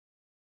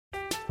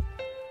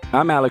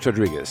I'm Alex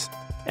Rodriguez.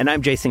 And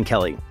I'm Jason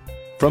Kelly.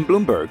 From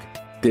Bloomberg,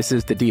 this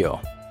is The Deal.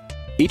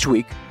 Each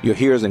week, you'll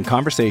hear us in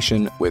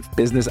conversation with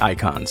business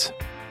icons.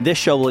 This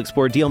show will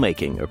explore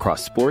deal-making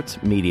across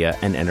sports, media,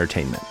 and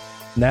entertainment.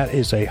 That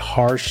is a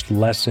harsh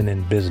lesson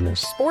in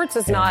business. Sports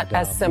is not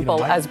as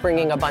simple as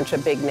bringing a bunch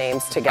of big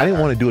names together. I didn't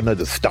want to do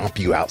another stomp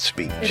you out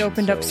speech. It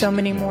opened up so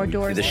many more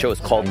doors. The show is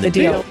called The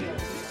Deal.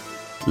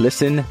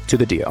 Listen to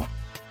The Deal.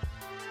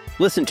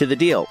 Listen to The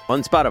Deal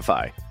on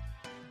Spotify.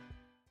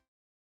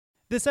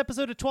 This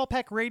episode of 12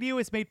 Pack Radio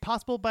is made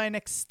possible by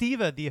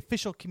Nextiva, the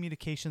official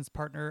communications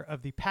partner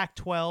of the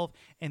Pac-12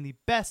 and the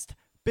best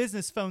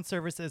business phone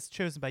service as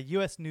chosen by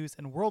U.S. News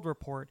and World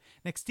Report.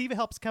 Nextiva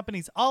helps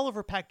companies all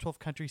over Pac-12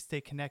 countries stay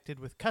connected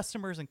with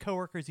customers and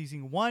coworkers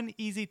using one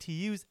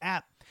easy-to-use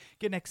app.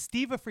 Get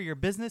Nextiva for your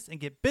business and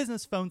get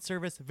business phone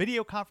service,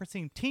 video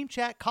conferencing, team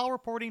chat, call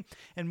reporting,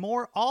 and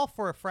more, all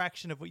for a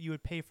fraction of what you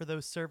would pay for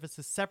those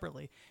services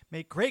separately.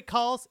 Make great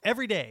calls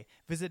every day.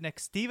 Visit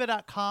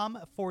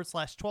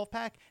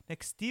Nextiva.com/12-pack,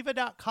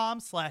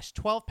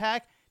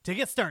 Nextiva.com/12-pack to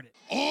get started.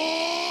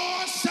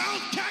 Oh,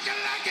 South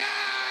Kakalaka!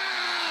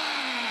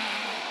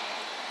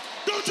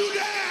 Don't you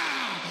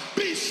dare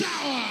be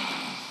sour.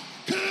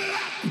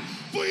 Clap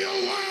for your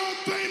world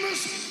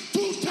famous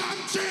two-time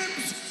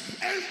champs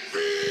and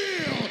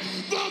feel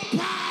the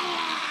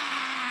power.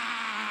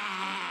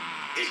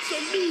 It's a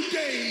new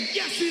day.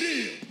 Yes, it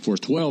is. For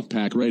 12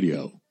 Pack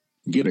Radio,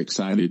 get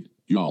excited,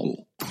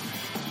 y'all.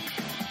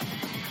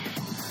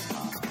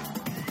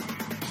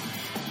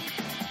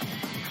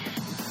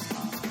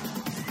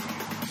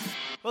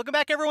 Welcome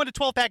back, everyone, to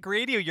 12 Pack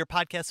Radio, your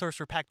podcast source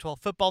for Pac-12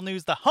 football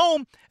news, the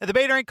home of the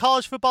Beta Rank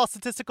College Football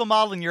Statistical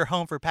Model, and your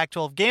home for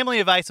Pac-12 gambling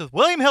advice with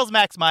William Hill's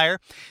Max Meyer.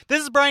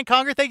 This is Brian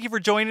Conger. Thank you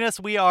for joining us.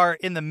 We are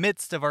in the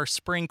midst of our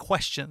spring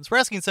questions. We're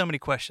asking so many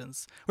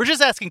questions. We're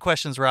just asking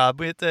questions, Rob.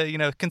 With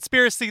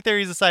conspiracy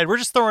theories aside, we're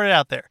just throwing it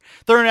out there,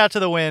 throwing it out to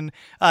the wind.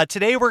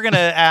 Today, we're going to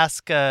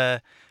ask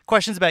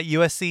questions about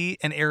USC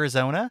and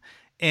Arizona,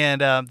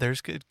 and there's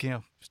good,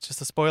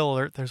 just a spoiler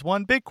alert, there's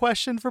one big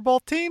question for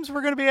both teams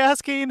we're going to be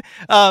asking.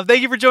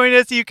 Thank you for joining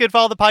us. You can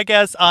follow the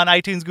podcast on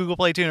iTunes, Google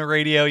Play, TuneIn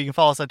Radio. You can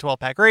follow us on 12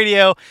 Pack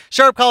Radio.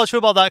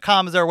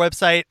 SharpCollegeFootball.com is our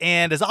website.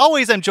 And as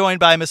always, I'm joined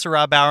by Mr.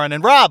 Rob Bauern.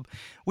 And Rob,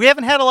 we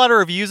haven't had a lot of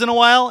reviews in a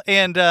while,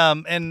 and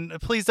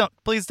please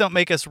don't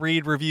make us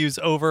read reviews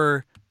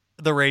over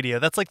the radio.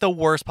 That's like the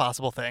worst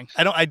possible thing.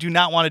 I do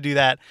not want to do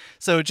that.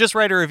 So just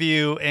write a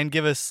review and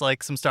give us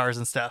like some stars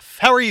and stuff.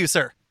 How are you,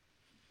 sir?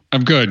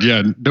 I'm good.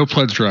 Yeah, no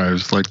pledge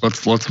drives. Like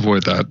let's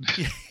avoid that.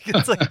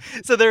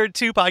 So there are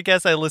two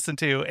podcasts I listen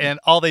to, and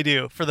all they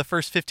do for the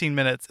first 15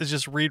 minutes is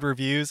just read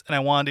reviews, and I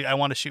want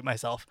to shoot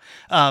myself.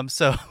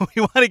 So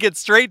we want to get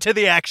straight to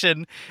the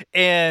action.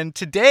 And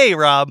today,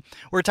 Rob,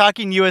 we're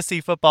talking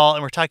USC football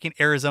and we're talking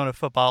Arizona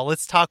football.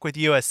 Let's talk with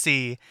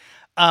USC.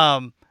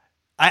 I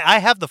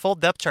have the full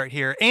depth chart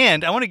here,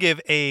 and I want to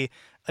give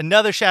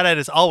another shout out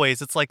as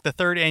always. It's like the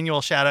third annual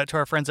shout out to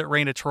our friends at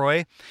Reign of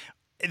Troy.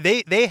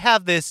 They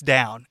have this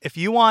down. If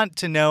you want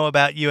to know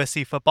about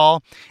USC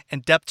football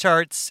and depth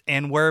charts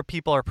and where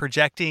people are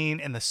projecting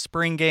in the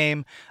spring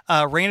game,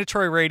 Reign of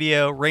Troy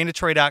Radio,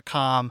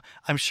 reignoftroy.com.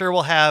 I'm sure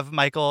we'll have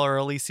Michael or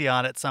Alicia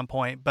on at some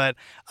point, but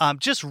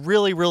just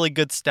really, really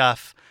good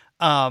stuff.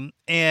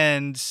 And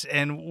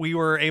we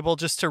were able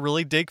just to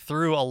really dig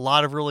through a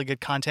lot of really good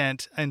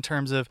content in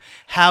terms of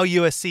how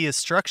USC is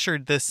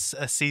structured this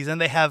season.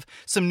 They have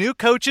some new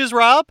coaches,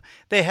 Rob.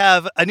 They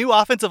have a new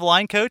offensive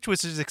line coach,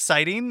 which is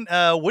exciting.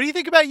 What do you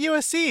think about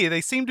USC?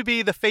 They seem to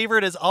be the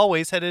favorite as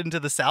always headed into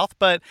the South,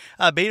 but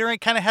Beta Rank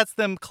kind of has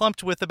them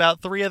clumped with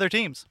about three other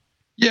teams.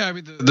 Yeah, I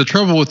mean, the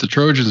trouble with the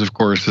Trojans, of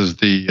course, is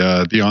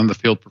the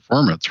on-the-field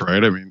performance,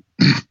 right? I mean,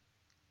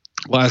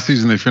 last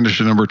season they finished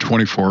at number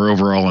 24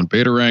 overall in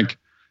Beta Rank.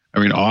 I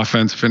mean,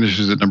 offense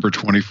finishes at number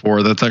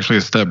 24. That's actually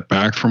a step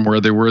back from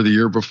where they were the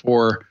year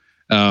before.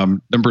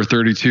 Number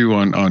 32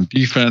 on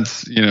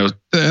defense,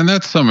 and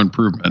that's some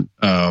improvement,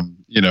 in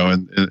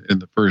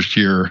the first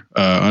year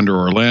under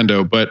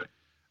Orlando. But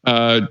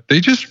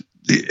it's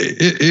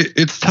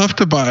tough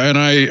to buy. And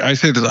I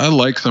say this, I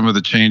like some of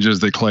the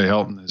changes that Clay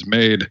Helton has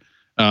made.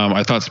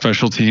 I thought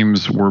special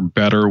teams were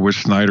better with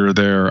Snyder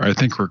there. I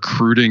think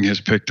recruiting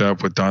has picked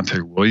up with Dante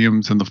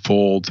Williams in the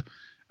fold.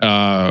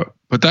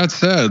 But that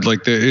said,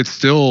 like it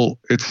still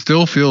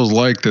feels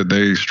like that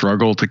they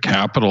struggle to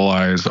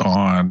capitalize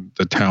on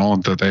the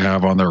talent that they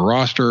have on their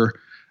roster.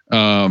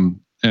 And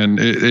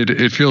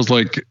it feels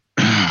like,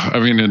 I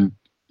mean, and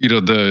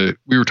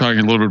we were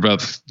talking a little bit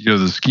about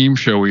the scheme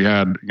show we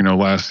had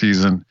last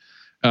season.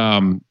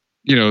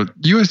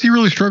 USC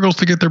really struggles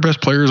to get their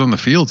best players on the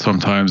field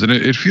sometimes, and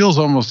it feels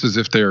almost as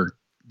if they're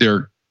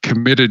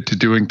committed to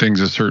doing things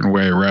a certain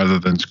way rather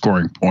than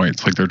scoring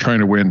points. Like they're trying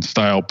to win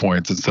style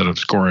points instead of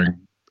scoring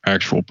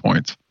actual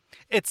points.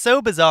 It's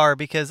so bizarre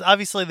because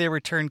obviously they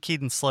returned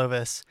Keaton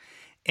Slovis,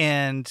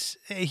 and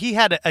he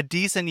had a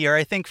decent year.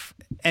 I think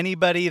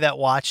anybody that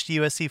watched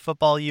USC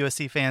football,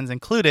 USC fans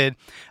included,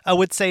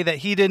 would say that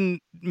he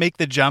didn't make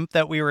the jump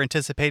that we were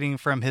anticipating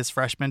from his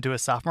freshman to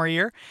his sophomore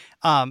year.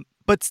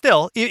 But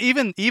still,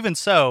 even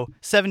so,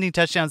 17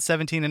 touchdowns,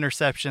 17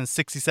 interceptions,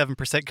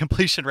 67%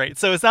 completion rate.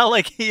 So it's not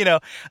like,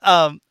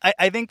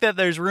 I think that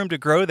there's room to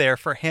grow there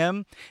for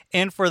him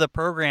and for the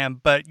program.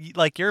 But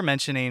like you're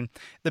mentioning,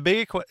 the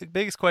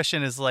biggest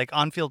question is like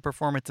on-field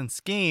performance and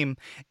scheme.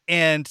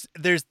 And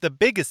there's the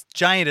biggest,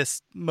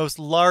 giantest, most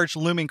large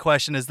looming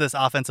question is this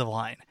offensive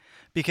line.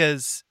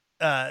 Because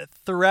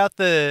throughout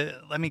the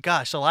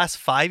last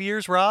 5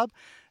 years, Rob,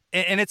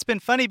 and it's been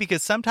funny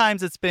because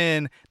sometimes it's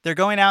been they're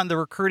going out and they're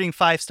recruiting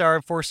 5-star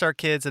and 4-star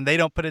kids and they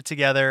don't put it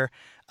together.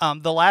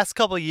 The last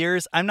couple of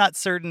years, I'm not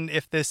certain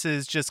if this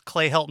is just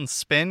Clay Helton's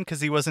spin because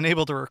he wasn't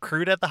able to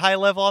recruit at the high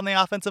level on the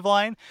offensive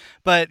line.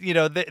 But,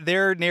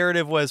 their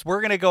narrative was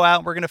we're going to go out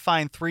and we're going to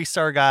find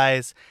 3-star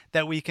guys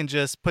that we can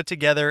just put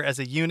together as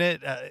a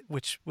unit,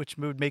 which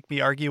would make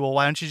me argue, well,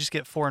 why don't you just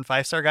get 4 and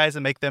 5-star guys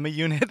and make them a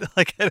unit?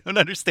 Like, I don't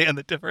understand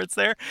the difference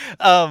there.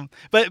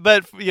 But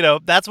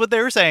that's what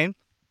they were saying.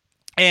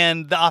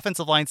 And the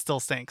offensive line still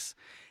stinks.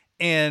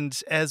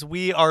 And as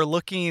we are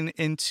looking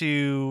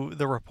into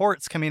the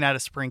reports coming out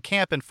of spring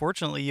camp, and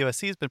fortunately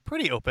USC has been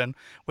pretty open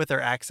with their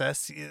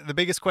access, the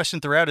biggest question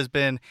throughout has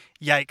been,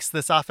 yikes,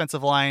 this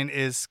offensive line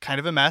is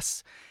kind of a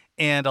mess.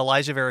 And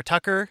Elijah Vera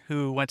Tucker,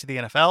 who went to the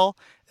NFL,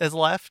 has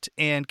left.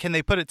 And can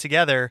they put it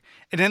together?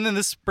 And then in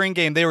the spring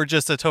game, they were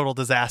just a total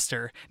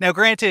disaster. Now,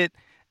 granted,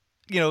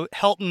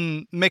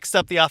 Helton mixed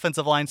up the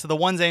offensive line, so the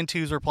 1s and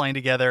 2s were playing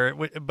together,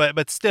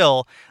 but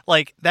still,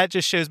 like, that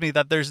just shows me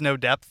that there's no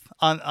depth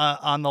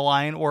on the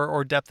line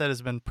or depth that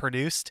has been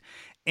produced.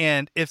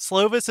 And if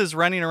Slovis is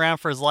running around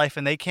for his life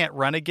and they can't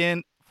run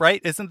again,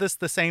 right? Isn't this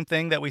the same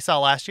thing that we saw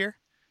last year?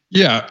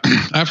 Yeah,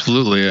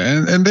 absolutely.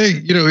 And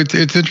they,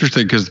 it's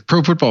interesting because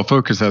Pro Football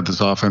Focus had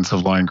this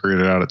offensive line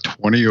graded out at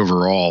 20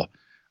 overall.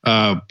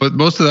 But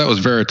most of that was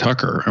Vera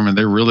Tucker. I mean,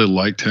 they really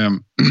liked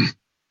him.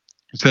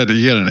 Said that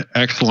he had an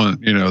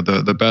excellent,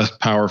 the best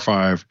Power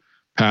 5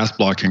 pass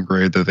blocking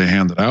grade that they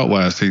handed out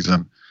last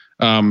season.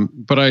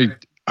 But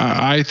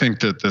I think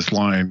that this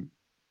line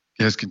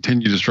has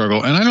continued to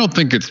struggle, and I don't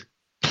think it's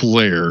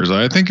players.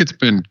 I think it's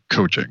been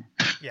coaching,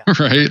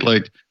 right?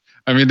 Like,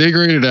 I mean, they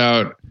graded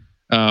out,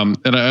 and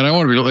I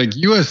want to be like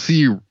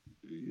USC.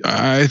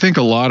 I think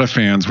a lot of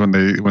fans when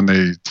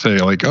they say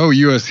like, oh,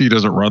 USC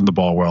doesn't run the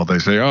ball well, they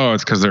say, oh,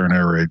 it's because they're an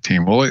air raid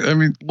team. Well, I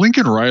mean,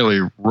 Lincoln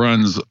Riley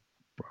runs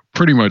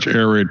pretty much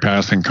air raid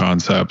passing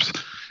concepts.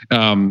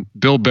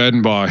 Bill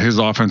Bedenbaugh, his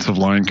offensive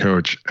line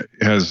coach,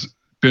 has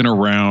been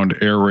around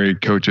air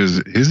raid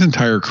coaches his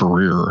entire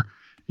career.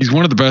 He's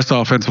one of the best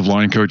offensive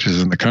line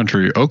coaches in the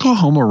country.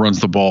 Oklahoma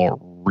runs the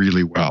ball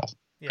really well.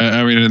 Yeah.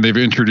 I mean, and they've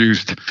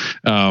introduced,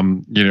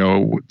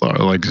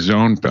 like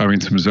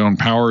some zone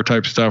power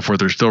type stuff where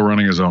they're still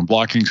running a zone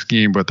blocking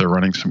scheme, but they're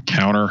running some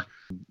counter.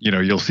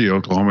 You'll see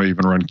Oklahoma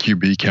even run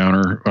QB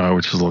counter,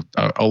 which is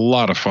a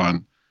lot of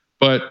fun.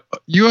 But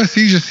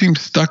USC just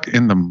seems stuck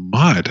in the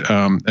mud,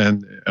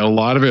 and a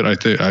lot of it,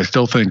 I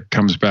still think,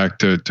 comes back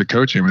to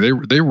coaching. I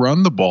mean, they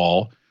run the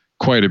ball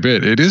quite a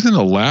bit. It isn't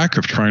a lack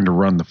of trying to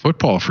run the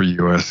football for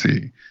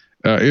USC.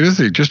 It is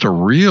just a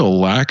real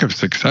lack of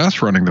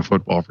success running the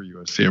football for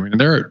USC. I mean,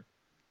 they're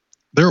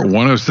at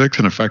 106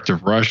 in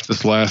effective rush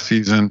this last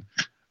season.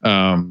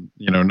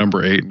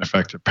 Number 8 in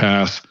effective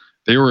pass.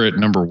 They were at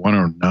number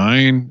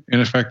 109 in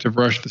effective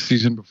rush the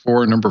season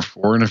before, number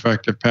 4 in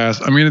effective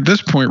pass. I mean, at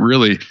this point,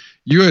 really,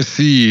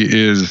 USC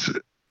is,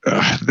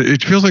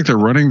 it feels like they're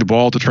running the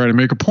ball to try to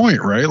make a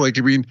point, right? Like,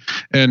 I mean,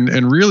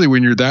 and really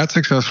when you're that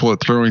successful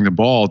at throwing the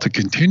ball, to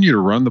continue to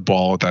run the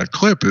ball at that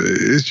clip,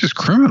 it's just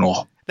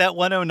criminal. That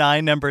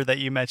 109 number that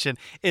you mentioned,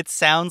 it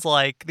sounds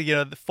like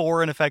the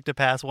 4 in effective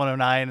pass,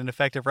 109 in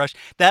effective rush.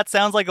 That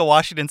sounds like a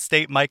Washington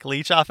State Mike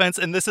Leach offense,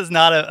 and this is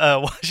not a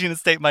Washington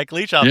State Mike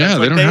Leach offense. Yeah,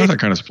 they don't have that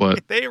kind of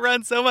split. They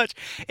run so much.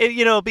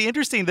 It'll be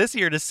interesting this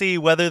year to see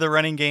whether the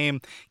running game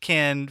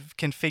can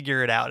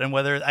figure it out, and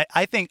whether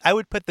I think I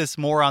would put this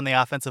more on the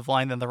offensive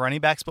line than the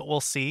running backs, but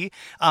we'll see.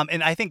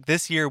 And I think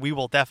this year we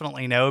will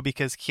definitely know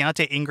because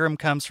Keontae Ingram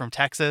comes from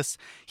Texas.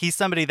 He's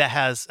somebody that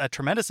has a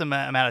tremendous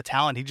amount of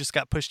talent. He just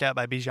got pushed out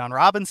by Bijan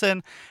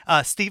Robinson.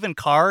 Stephen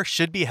Carr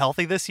should be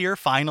healthy this year,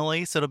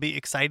 finally. So it'll be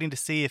exciting to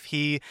see if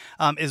he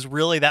is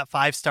really that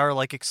 5-star,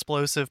 like,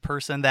 explosive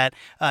person that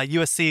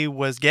USC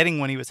was getting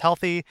when he was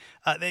healthy.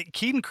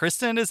 Keaton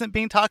Kristen isn't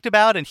being talked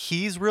about, and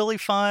he's really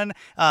fun.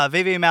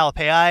 Veve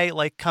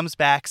Malepeai, comes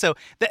back. So,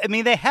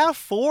 they have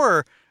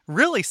 4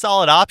 really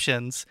solid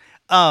options.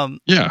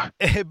 Yeah.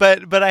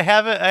 But I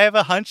have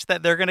a hunch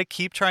that they're going to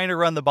keep trying to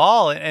run the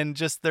ball and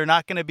just they're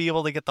not going to be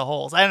able to get the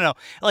holes. I don't know.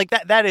 Like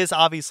that is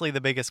obviously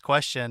the biggest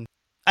question.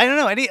 I don't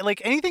know.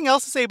 Anything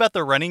else to say about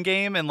the running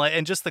game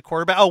and just the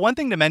quarterback? Oh, one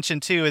thing to mention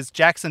too is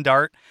Jackson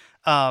Dart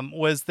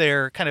was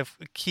their kind of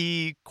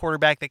key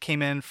quarterback that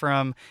came in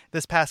from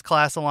this past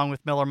class along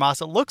with Miller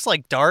Moss. It looks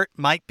like Dart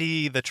might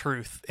be the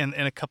truth in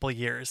a couple of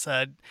years.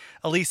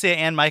 Alicia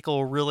and Michael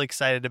were really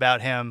excited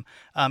about him.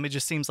 It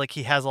just seems like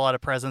he has a lot of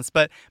presence,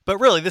 but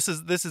really this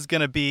is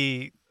going to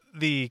be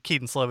the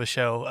Keaton Slovis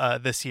show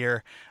this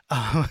year.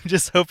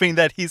 Just hoping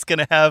that he's going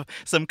to have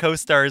some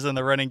co-stars in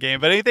the running game.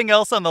 But anything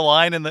else on the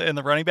line in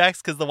the running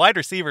backs? Because the wide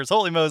receivers,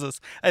 holy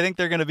Moses, I think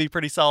they're going to be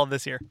pretty solid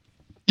this year.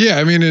 Yeah,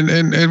 I mean,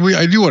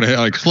 I do want to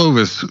like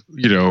Slovis,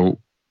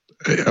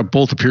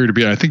 both appear to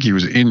be. I think he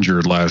was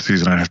injured last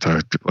season. I have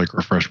to like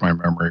refresh my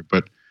memory,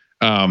 but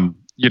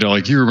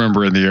like you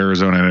remember in the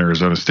Arizona and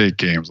Arizona State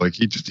games, like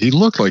he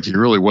looked like he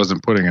really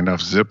wasn't putting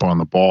enough zip on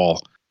the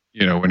ball,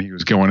 when he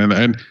was going in.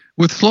 And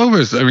with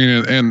Slovis, I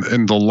mean,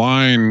 and the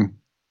line,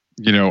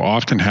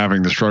 often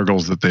having the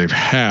struggles that they've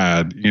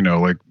had,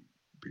 like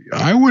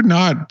I would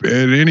not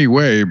in any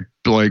way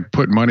like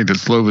put money that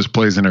Slovis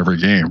plays in every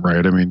game,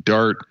 right? I mean,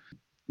 Dart's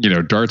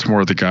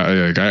more the guy.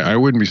 Like, I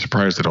wouldn't be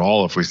surprised at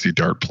all if we see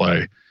Dart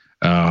play,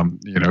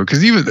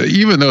 because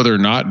even though they're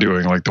not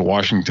doing like the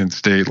Washington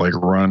State like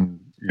run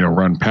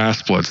pass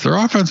splits, their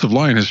offensive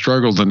line has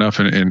struggled enough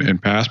in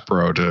pass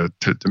pro to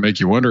make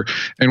you wonder.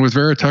 And with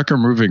Vera Tucker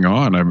moving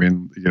on, I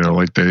mean,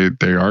 like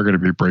they are going to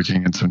be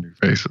breaking in some new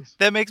faces.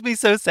 That makes me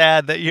so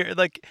sad that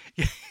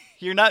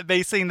you're not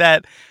basing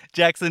that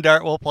Jackson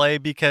Dart will play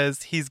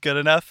because he's good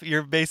enough.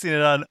 You're basing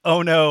it on,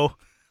 oh no,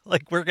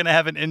 like we're going to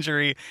have an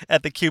injury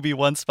at the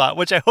QB1 spot,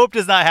 which I hope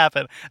does not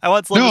happen. I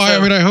hope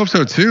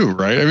so too,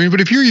 right? I mean, but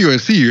if you're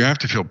USC, you have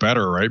to feel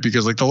better, right?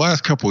 Because like the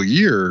last couple of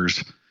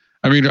years,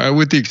 I mean,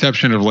 with the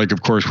exception of like,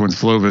 of course, when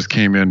Slovis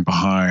came in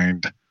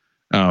behind,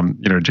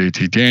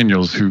 JT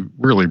Daniels, who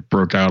really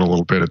broke out a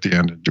little bit at the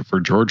end for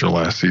Georgia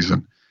last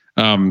season.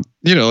 Matt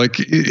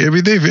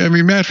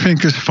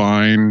Fink is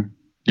fine.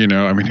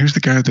 I mean, who's the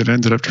guy that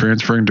ended up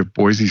transferring to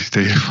Boise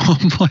State of all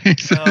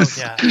places? Oh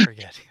yeah, I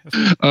forget.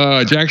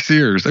 Jack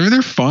Sears. I mean,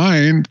 they're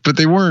fine, but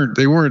they weren't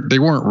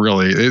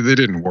really. They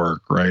didn't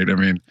work, right? I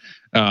mean,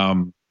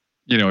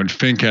 and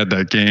Fink had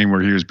that game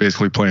where he was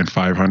basically playing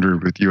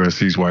 500 with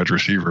USC's wide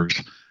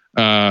receivers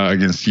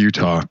against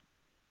Utah.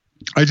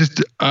 If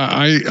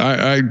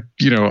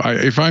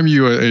I'm a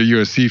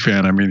USC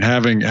fan, I mean,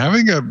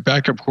 having a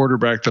backup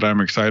quarterback that I'm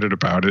excited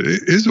about it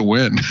is a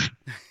win.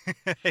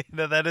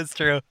 No, that is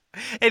true.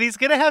 And he's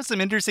going to have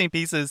some interesting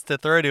pieces to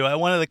throw to.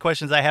 One of the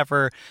questions I have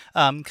for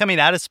coming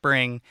out of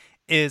spring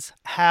is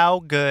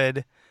how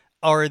good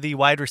are the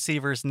wide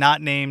receivers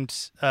not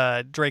named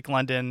Drake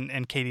London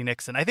and Katie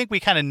Nixon? I think we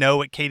kind of know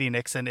what Katie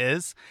Nixon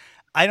is.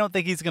 I don't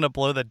think he's going to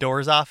blow the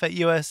doors off at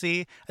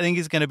USC. I think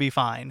he's going to be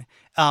fine.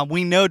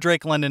 We know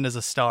Drake London is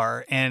a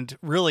star and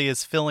really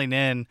is filling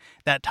in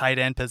that tight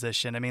end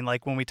position. I mean,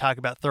 like when we talk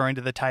about throwing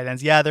to the tight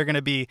ends, yeah, they're going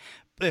to be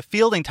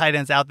fielding tight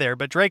ends out there,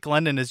 but Drake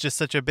London is just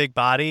such a big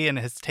body and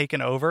has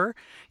taken over.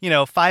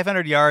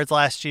 500 yards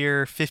last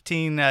year,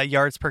 15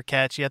 yards per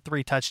catch. He had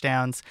 3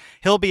 touchdowns.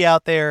 He'll be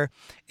out there.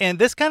 And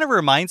this kind of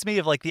reminds me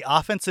of like the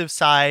offensive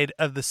side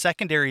of the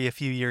secondary a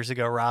few years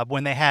ago, Rob,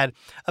 when they had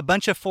a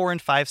bunch of 4-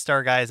 and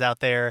 5-star guys out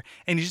there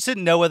and you just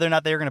didn't know whether or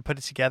not they were going to put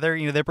it together.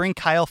 They bring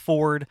Kyle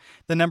Ford,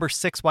 the number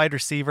 6 wide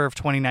receiver of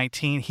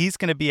 2019. He's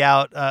going to be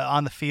out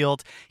on the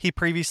field. He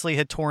previously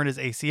had torn his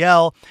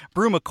ACL.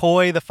 Brew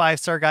McCoy, the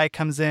 5-star guy,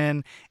 comes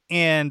in.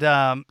 And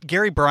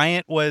Gary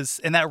Bryant was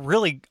in that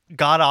really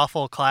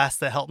god-awful class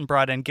that Helton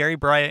brought in. Gary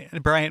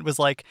Bryant was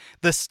like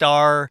the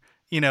star,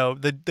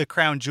 the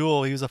crown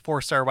jewel. He was a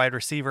 4-star wide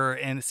receiver,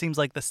 and it seems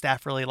like the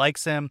staff really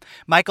likes him.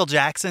 Michael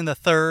Jackson, the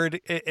 3rd,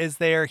 is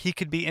there. He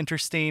could be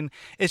interesting.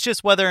 It's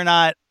just whether or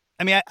not,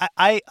 I mean,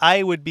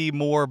 I would be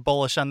more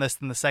bullish on this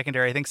than the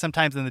secondary. I think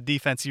sometimes in the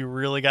defense, you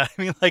really got,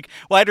 like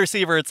wide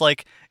receiver, it's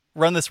like,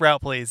 run this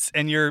route, please.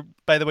 And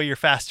by the way, you're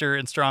faster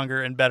and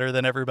stronger and better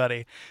than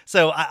everybody.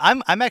 So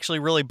I'm actually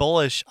really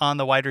bullish on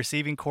the wide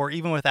receiving core,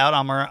 even without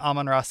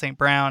Amon-Ra St.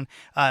 Brown,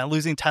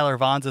 losing Tyler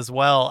Vaughns as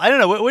well. I don't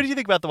know. What do you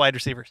think about the wide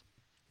receivers?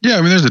 Yeah,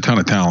 I mean, there's a ton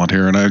of talent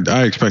here, and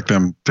I expect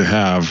them to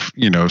have,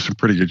 some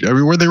pretty good. I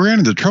mean, where they ran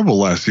into trouble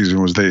last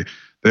season was they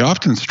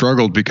often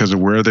struggled because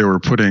of where they were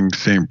putting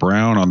St.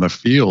 Brown on the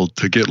field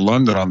to get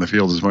London on the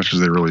field as much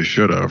as they really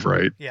should have,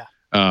 right? Yeah.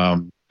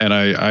 And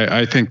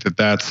I think that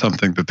that's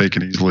something that they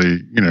can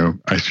easily,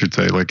 I should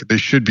say, like they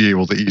should be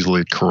able to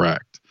easily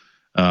correct,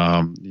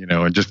 and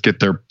just get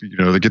their,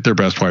 they get their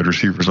best wide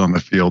receivers on the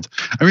field.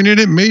 I mean,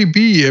 and it may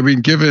be,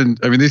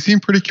 they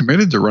seem pretty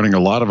committed to running a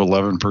lot of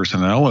 11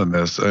 personnel in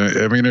this.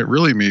 I mean, it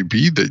really may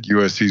be that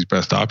USC's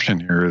best option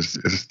here is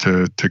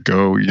to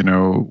go,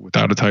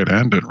 without a tight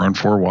end and run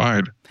 4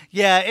 wide.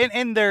 Yeah,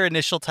 and their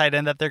initial tight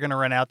end that they're going to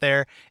run out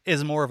there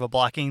is more of a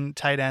blocking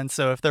tight end.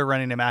 So if they're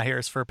running him out here,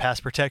 it's for pass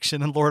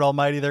protection, and Lord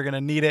Almighty, they're going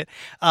to need it.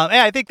 And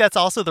I think that's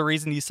also the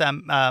reason you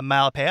sent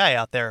Malapai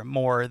out there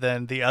more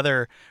than the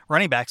other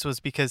running backs was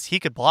because he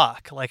could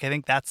block. Like I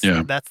think that's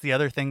the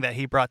other thing that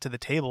he brought to the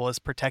table is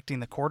protecting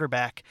the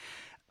quarterback.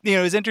 It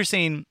was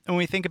interesting when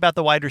we think about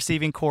the wide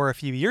receiving core a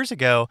few years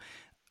ago,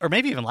 or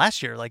maybe even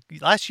last year. Like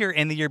last year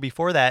and the year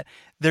before that,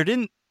 there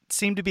didn't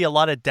seem to be a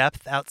lot of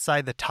depth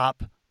outside the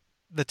top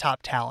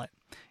talent.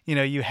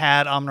 you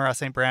had Amon-Ra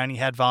St. Brown, you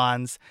had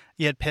Vaughns,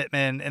 you had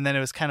Pittman, and then it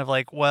was kind of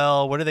like,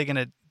 well, what are they going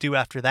to do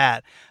after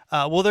that?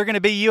 Well, they're going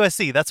to be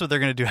USC. That's what they're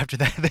going to do after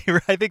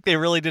that. I think they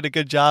really did a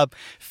good job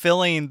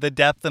filling the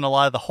depth in a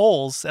lot of the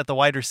holes at the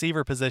wide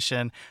receiver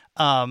position,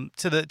 to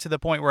the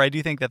point where I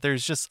do think that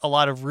there's just a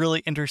lot of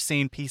really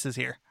interesting pieces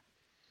here.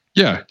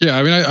 Yeah.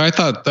 I mean, I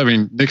thought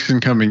Nixon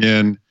coming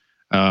in,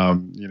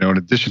 in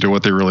addition to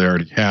what they really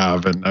already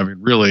have. And I mean,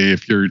 really,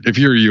 if you're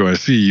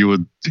USC, you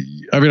would,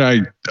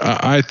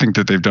 I think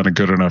that they've done a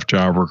good enough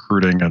job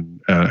recruiting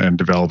and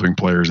developing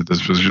players at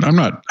this position. I'm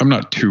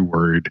not too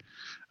worried,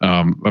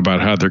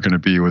 about how they're going to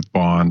be with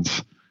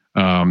Bonds,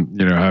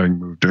 having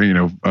moved,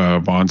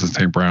 Bonds and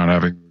St. Brown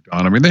having moved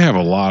on. I mean, they have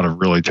a lot of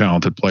really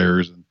talented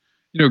players and,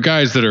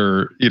 guys that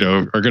are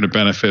going to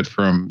benefit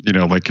from,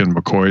 like in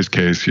McCoy's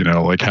case,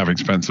 like having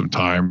spent some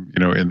time,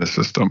 in the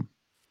system.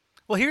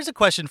 Well, here's a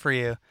question for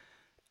you.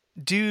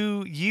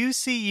 Do you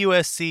see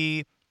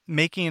USC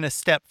making a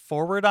step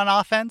forward on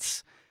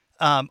offense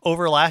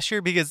over last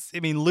year? Because,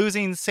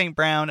 losing St.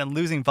 Brown and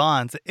losing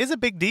Vaughns is a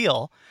big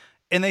deal,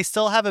 and they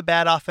still have a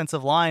bad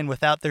offensive line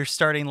without their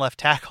starting left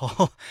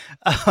tackle.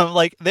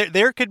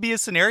 There could be a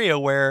scenario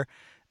where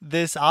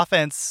this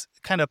offense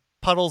kind of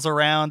puddles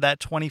around that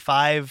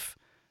 25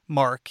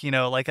 mark,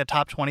 like a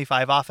top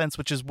 25 offense,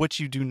 which is what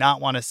you do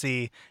not want to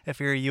see if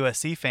you're a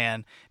USC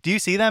fan. Do you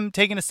see them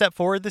taking a step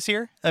forward this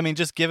year?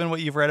 Just given what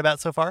you've read about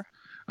so far?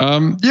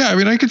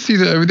 I could see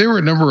that. They were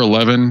at number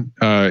 11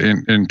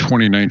 in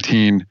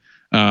 2019.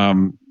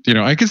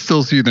 I could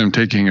still see them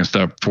taking a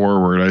step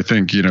forward. I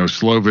think,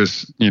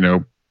 Slovis,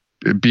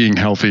 being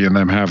healthy and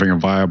them having a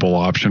viable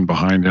option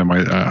behind him,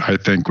 I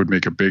think would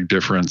make a big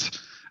difference.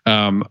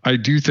 I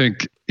do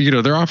think,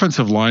 their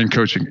offensive line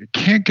coaching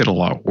can't get a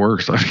lot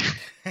worse.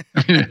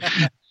 I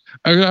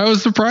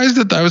was surprised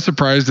at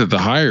the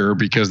hire,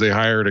 because they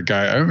hired a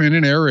guy,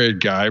 an air raid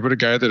guy, but a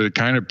guy that had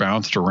kind of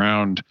bounced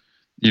around,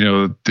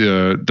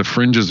 the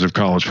fringes of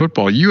college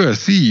football.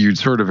 USC, you'd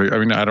sort of,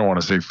 I don't want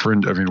to say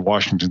fringe,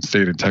 Washington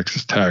State and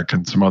Texas Tech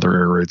and some other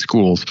air raid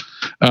schools.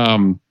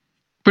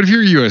 But if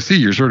you're USC,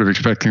 you're sort of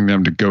expecting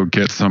them to go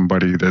get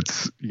somebody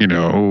that's,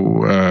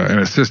 an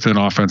assistant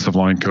offensive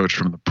line coach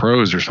from the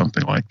pros or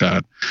something like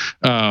that.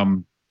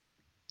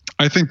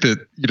 I think that,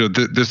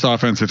 this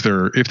offense,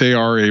 if they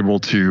are able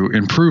to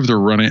improve their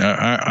running,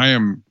 I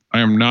am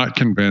not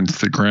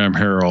convinced that Graham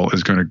Harrell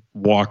is going to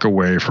walk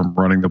away from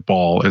running the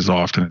ball as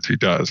often as he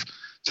does.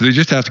 So they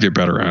just have to get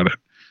better at it.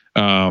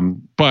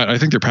 But I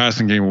think their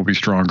passing game will be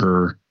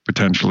stronger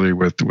potentially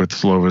with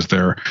Slovis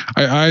there.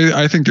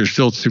 I think there's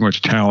still too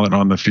much talent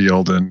on the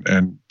field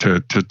and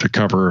to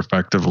cover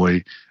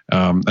effectively.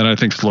 And I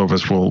think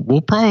Slovis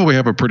will probably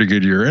have a pretty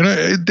good year.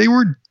 And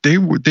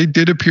they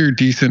did appear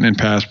decent in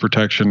pass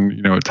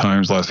protection, at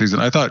times last season.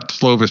 I thought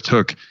Slovis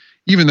took,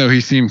 even though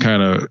he seemed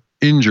kind of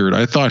injured,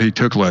 I thought he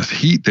took less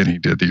heat than he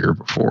did the year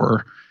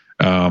before.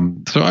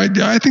 So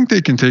I think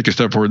they can take a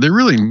step forward. They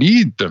really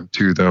need them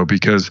to, though,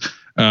 because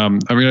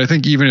I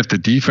think even if the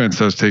defense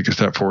does take a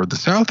step forward, the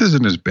South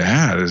isn't as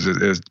bad as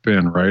it's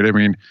been, right?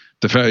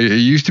 The fact it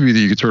used to be that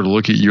you could sort of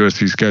look at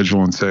USC's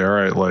schedule and say, all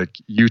right, like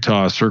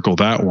Utah, circle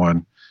that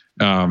one,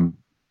 and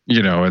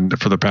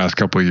for the past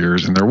couple of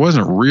years, and there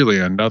wasn't really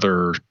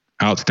another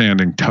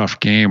outstanding tough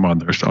game on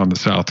the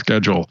South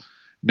schedule.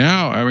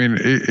 Now,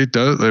 it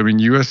does.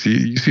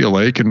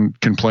 UCLA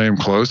can play them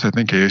close. I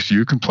think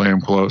ASU can play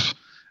them close.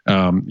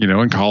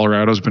 And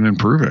Colorado's been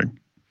improving.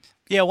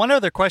 Yeah, one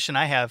other question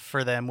I have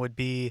for them would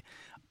be,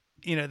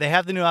 they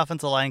have the new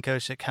offensive line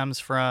coach that comes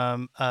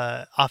from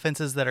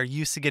offenses that are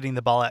used to getting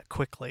the ball out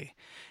quickly.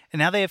 And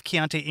now they have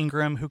Keontae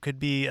Ingram, who could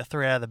be a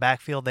threat out of the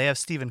backfield. They have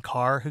Stephen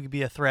Carr, who could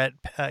be a threat,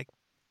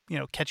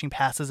 catching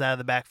passes out of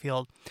the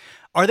backfield.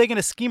 Are they going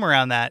to scheme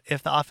around that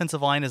if the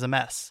offensive line is a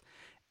mess?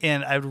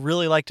 And I'd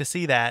really like to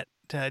see that,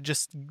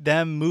 just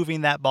them moving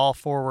that ball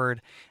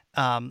forward,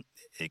 kind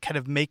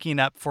of making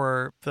up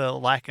for the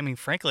lack,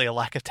 frankly, a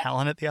lack of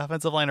talent at the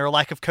offensive line, or a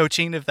lack of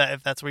coaching, if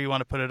that's where you want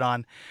to put it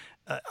on.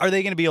 Are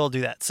they going to be able to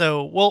do that?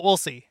 So we'll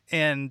see.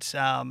 And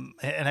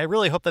I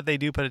really hope that they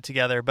do put it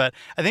together. But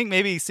I think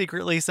maybe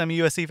secretly some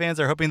USC fans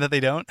are hoping that they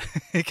don't,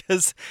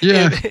 because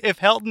if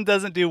Helton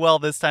doesn't do well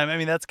this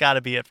time, that's got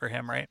to be it for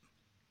him, right?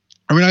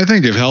 I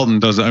think if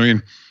Helton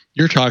doesn't,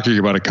 you're talking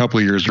about a couple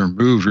of years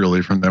removed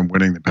really from them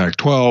winning the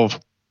Pac-12.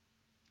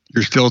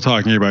 You're still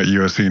talking about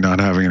USC not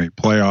having any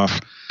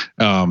playoff.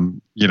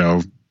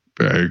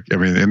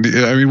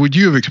 Would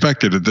you have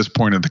expected at this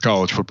point in the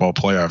college football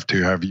playoff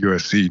to have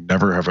USC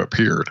never have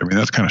appeared?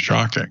 That's kind of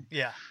shocking.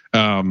 Yeah.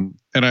 I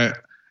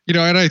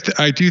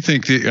do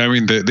think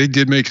they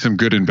did make some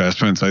good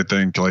investments, I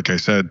think, like I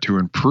said, to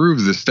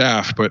improve the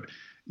staff. But,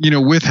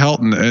 with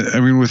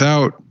Helton,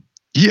 without,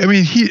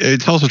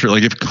 it's also true.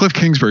 Like if Cliff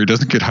Kingsbury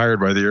doesn't get hired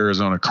by the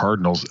Arizona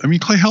Cardinals,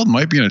 Clay Helton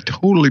might be in a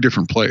totally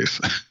different place,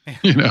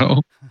 He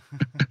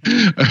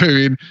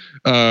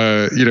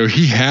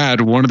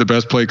had one of the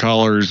best play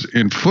callers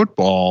in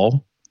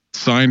football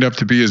signed up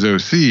to be his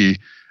OC.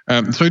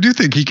 So I do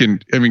think he can,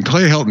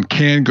 Clay Helton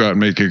can go out and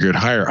make a good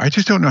hire. I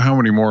just don't know how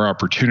many more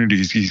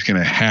opportunities he's going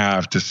to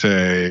have to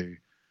say,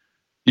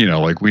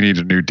 like we need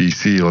a new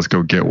DC. Let's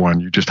go get one.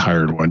 You just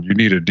hired one. You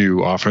need a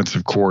new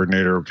offensive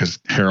coordinator because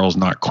Harrell's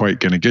not quite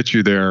going to get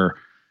you there.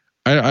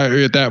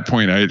 I at that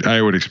point,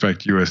 I would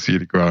expect USC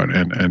to go out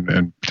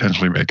and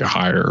potentially make a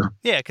hire.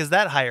 Yeah, because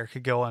that hire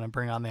could go on and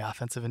bring on the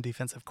offensive and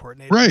defensive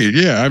coordinators. Right.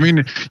 Yeah. I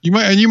mean,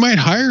 you might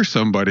hire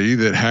somebody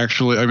that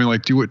actually,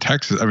 like do what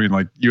Texas.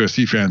 Like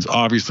USC fans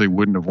obviously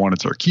wouldn't have wanted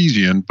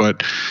Sarkisian,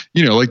 but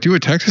like do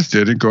what Texas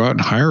did and go out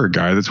and hire a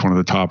guy that's one of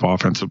the top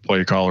offensive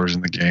play callers in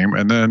the game,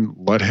 and then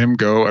let him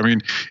go. I mean,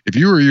 if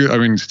you were,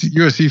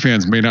 USC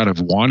fans may not have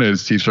wanted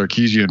Steve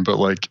Sarkisian, but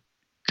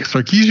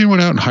Sarkisian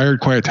went out and hired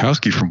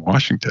Kwiatkowski from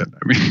Washington.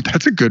 I mean,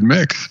 that's a good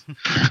mix.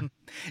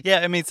 Yeah,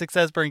 I mean,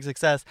 success brings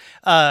success.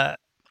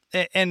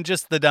 And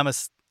just the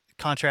dumbest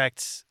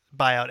contract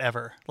buyout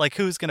ever. Like,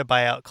 who's going to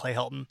buy out Clay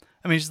Helton?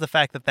 I mean, just the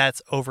fact that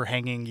that's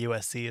overhanging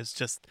USC is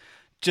just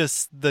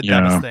the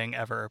dumbest thing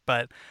ever.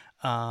 But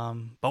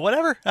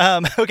whatever.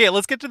 Okay,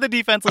 let's get to the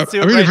defense. Let's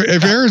do it.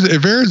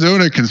 If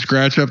Arizona can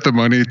scratch up the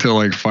money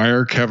to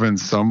fire Kevin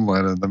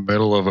Sumlin in the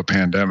middle of a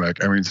pandemic,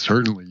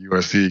 certainly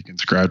USC can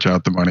scratch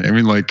out the money.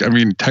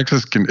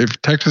 Texas can. If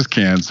Texas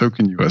can, so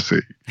can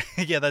USC.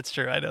 Yeah, that's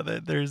true. I know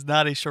that there's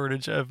not a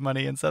shortage of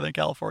money in Southern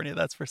California.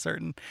 That's for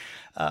certain.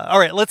 All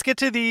right, let's get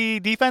to the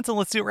defense, and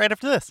let's do it right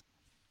after this.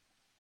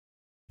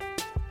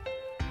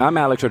 I'm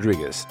Alex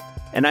Rodriguez.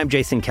 And I'm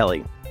Jason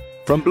Kelly.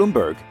 From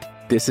Bloomberg,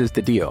 this is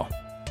The Deal.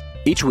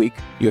 Each week,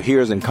 you'll hear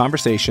us in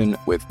conversation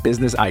with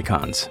business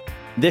icons.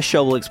 This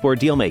show will explore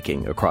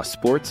deal-making across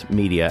sports,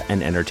 media,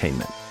 and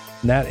entertainment.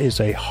 That is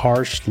a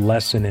harsh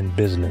lesson in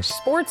business.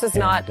 Sports is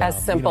not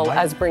as simple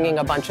as bringing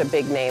a bunch of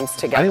big names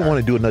together. I didn't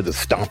want to do another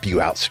stomp you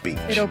out speech.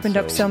 It opened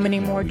up so many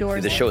more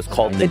doors. The show is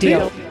called The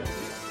Deal.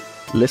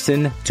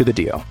 Listen to The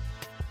Deal.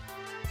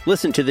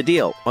 Listen to The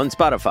Deal on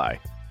Spotify.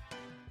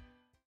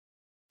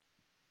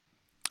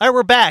 All right,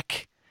 we're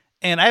back.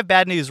 And I have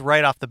bad news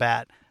right off the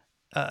bat.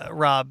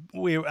 Rob,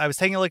 I was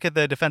taking a look at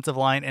the defensive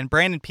line, and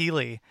Brandon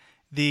Peely,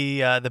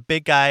 the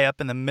big guy up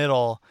in the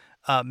middle,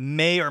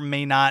 may or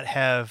may not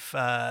have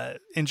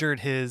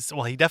injured he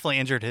definitely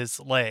injured his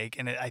leg,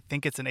 and I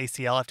think it's an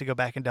ACL. I have to go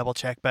back and double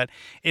check, but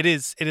it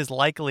is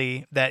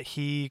likely that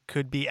he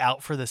could be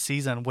out for the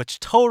season,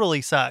 which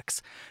totally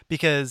sucks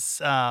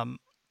because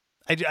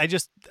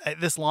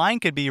this line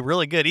could be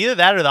really good. Either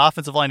that or the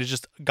offensive line is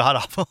just god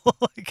awful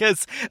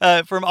because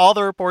from all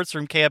the reports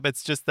from camp,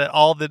 it's just that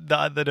all the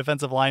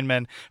defensive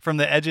linemen from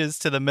the edges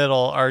to the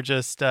middle are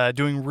just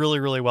doing really,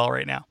 really well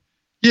right now.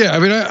 Yeah.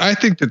 I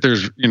think that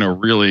there's,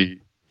 really,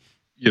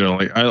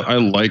 I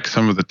like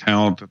some of the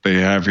talent that they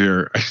have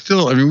here. I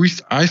still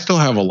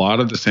have a lot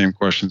of the same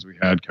questions we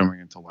had coming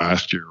into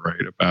last year,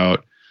 right?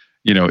 About,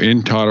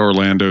 in Todd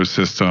Orlando's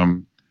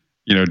system,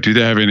 do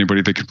they have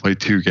anybody that can play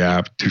two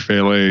gap?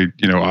 Tufele,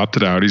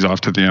 opted out. He's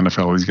off to the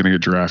NFL. He's going to get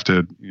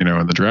drafted, in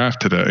the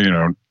draft today,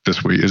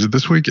 this week. Is it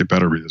this week? It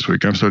better be this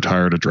week. I'm so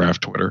tired of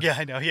draft Twitter. Yeah,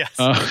 I know. Yes.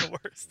 It's the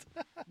worst.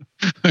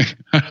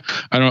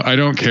 I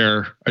don't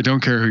care. I don't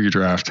care who you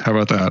draft. How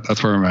about that?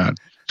 That's where I'm at.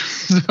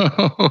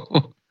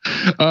 So,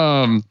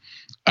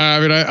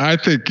 I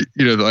think,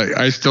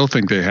 I still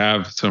think they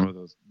have some of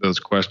those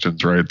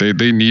questions, right?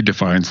 They need to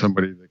find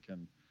somebody that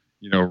can,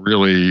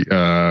 really,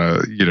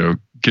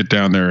 get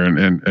down there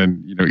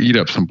and eat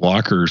up some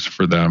blockers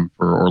for them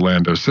for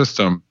Orlando's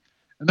system.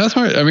 And that's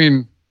why,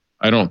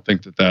 I don't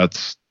think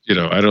that's,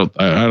 I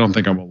don't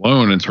think I'm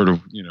alone in sort of,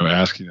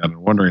 asking that and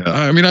wondering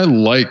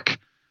that.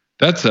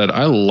 That said,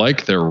 I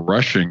like their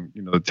rushing,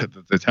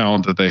 the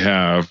talent that they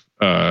have,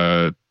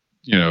 to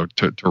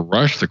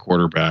rush the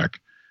quarterback.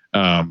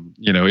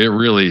 It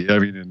really,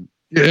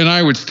 and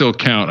I would still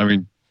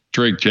count,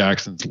 Drake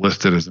Jackson's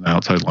listed as an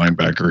outside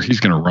linebacker. He's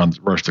going to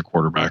rush the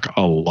quarterback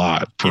a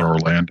lot for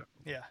Orlando.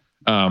 Yeah.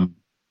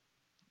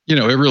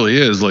 It really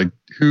is like,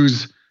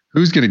 who's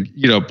going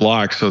to,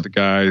 block so the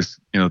guys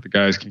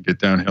can get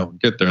downhill and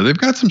get there. They've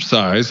got some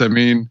size. They've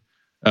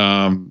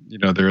got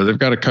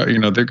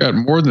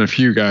more than a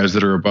few guys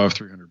that are above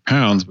 300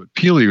 pounds, but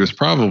Peely was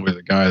probably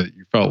the guy that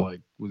you felt like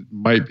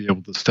might be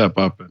able to step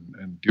up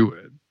and do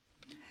it.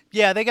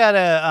 Yeah, they got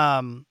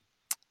an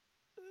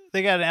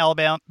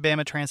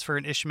Alabama transfer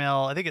in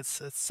Ishmael. I think it's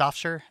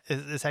Sofshire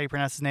is how you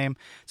pronounce his name.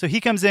 So he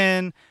comes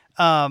in.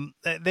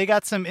 They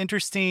got some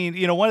interesting,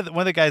 one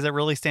of the guys that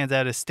really stands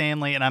out is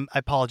Stanley, and I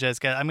apologize,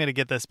 guys, I'm going to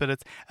get this, but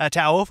it's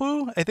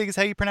Taofu, I think is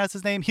how you pronounce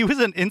his name. He was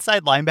an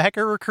inside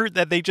linebacker recruit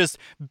that they just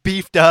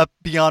beefed up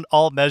beyond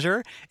all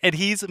measure, and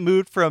he's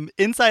moved from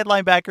inside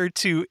linebacker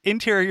to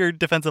interior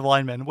defensive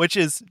lineman, which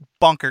is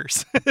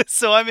bonkers.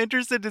 So I'm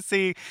interested to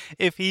see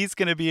if he's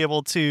going to be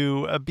able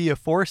to be a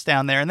force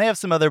down there, and they have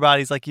some other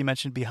bodies, like you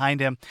mentioned,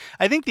 behind him.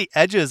 I think the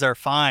edges are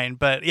fine,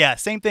 but yeah,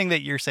 same thing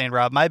that you're saying,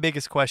 Rob. My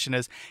biggest question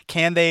is,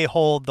 can they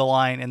hold the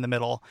line in the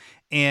middle?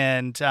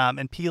 And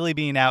Peely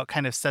being out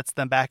kind of sets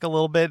them back a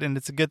little bit, and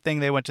it's a good thing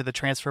they went to the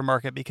transfer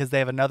market because they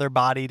have another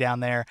body down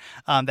there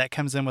that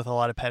comes in with a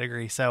lot of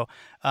pedigree. So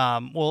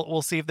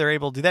we'll see if they're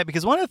able to do that,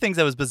 because one of the things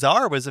that was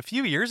bizarre was a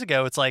few years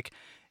ago, it's like,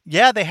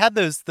 yeah, they had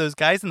those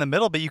guys in the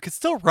middle, but you could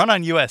still run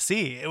on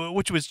USC,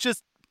 which was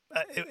just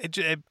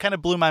it kind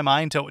of blew my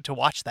mind to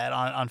watch that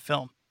on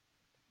film.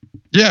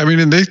 Yeah, I mean,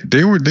 and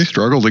they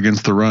struggled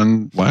against the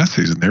run last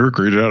season. They were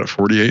graded out at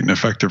 48 in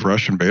effective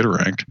rush and beta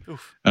ranked.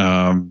 They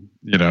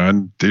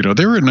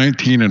were at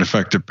 19 in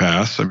effective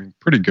pass. I mean,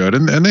 pretty good,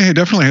 and they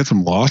definitely had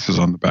some losses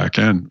on the back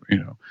end.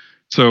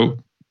 So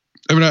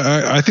I mean,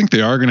 I think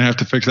they are going to have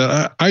to fix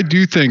that. I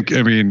do think,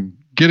 I mean,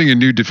 getting a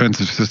new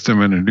defensive system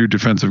and a new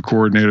defensive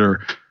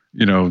coordinator,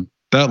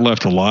 that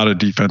left a lot of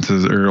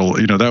defenses, or,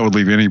 that would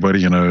leave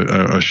anybody in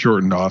a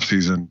shortened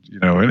offseason,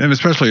 and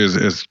especially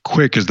as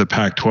quick as the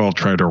Pac-12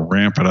 tried to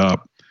ramp it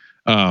up,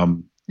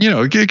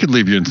 it could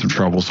leave you in some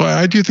trouble. So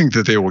I do think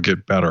that they will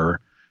get better,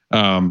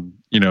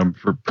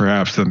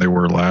 perhaps than they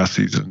were last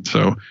season.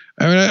 So,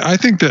 I mean, I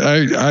think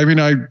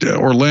that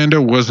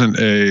Orlando wasn't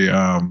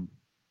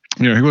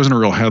he wasn't a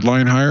real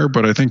headline hire,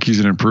 but I think he's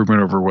an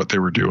improvement over what they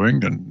were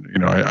doing. And,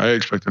 I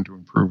expect them to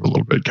improve a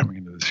little bit coming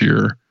into this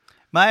year.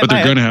 But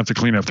they're going to have to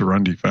clean up the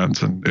run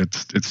defense. And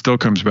it still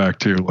comes back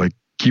to, like,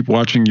 keep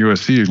watching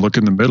USC, look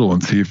in the middle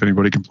and see if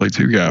anybody can play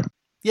two gap.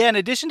 Yeah, in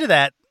addition to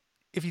that,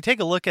 if you take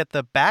a look at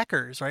the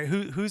backers, right,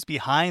 who's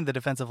behind the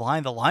defensive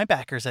line, the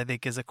linebackers, I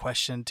think, is a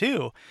question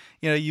too.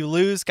 You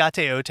lose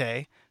Gate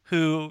Ote,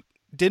 who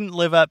didn't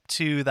live up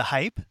to the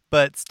hype,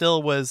 but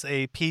still was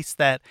a piece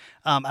that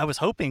I was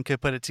hoping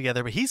could put it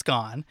together, but he's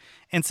gone.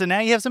 And so now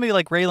you have somebody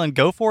like Raylan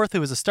Goforth, who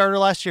was a starter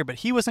last year, but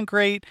he wasn't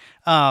great.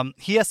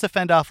 He has to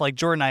fend off like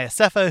Jordan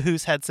Iosefa,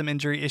 who's had some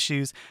injury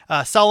issues.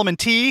 Solomon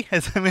T,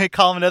 as I'm going to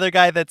call him, another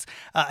guy that's,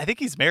 I think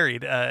he's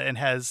married and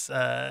has,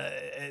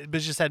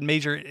 but just had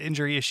major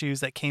injury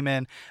issues that came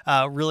in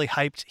really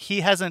hyped.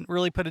 He hasn't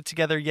really put it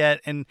together yet.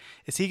 And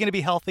is he going to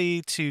be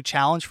healthy to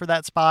challenge for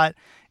that spot?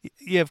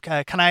 You have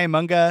Kanai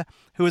Munga,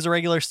 who was a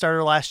regular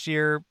starter last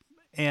year,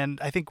 and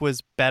I think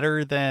was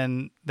better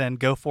than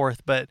Goforth,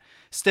 but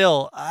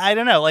still, I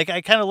don't know. Like,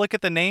 I kind of look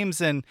at the names,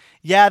 and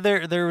yeah,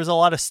 there was a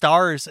lot of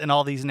stars in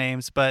all these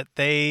names, but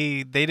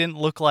they didn't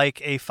look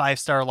like a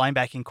 5-star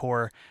linebacking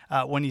core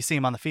when you see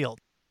them on the field.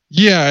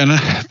 Yeah, and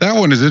that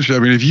one is interesting. I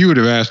mean, if you would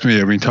have asked me,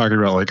 talking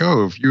about like,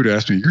 if you would have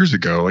asked me years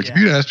ago, like if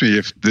you'd asked me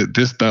if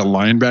that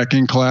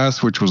linebacking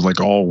class, which was like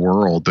all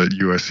world that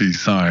USC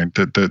signed,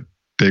 that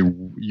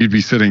you'd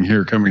be sitting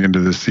here coming into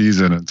this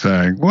season and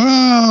saying,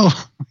 well,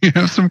 we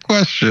have some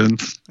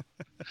questions.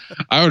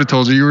 I would have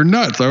told you were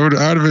nuts. I would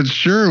have been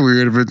sure we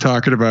would have been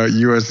talking about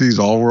USC's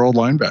all-world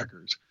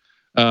linebackers.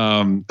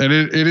 And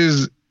it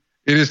is.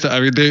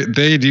 I mean,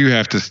 they do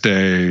have to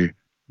stay.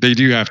 They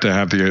do have to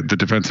have the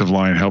defensive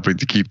line helping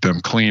to keep them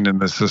clean in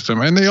this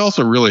system, and they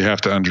also really have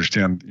to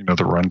understand,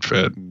 the run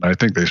fit. And I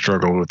think they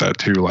struggled with that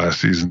too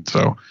last season.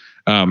 So.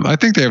 I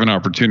think they have an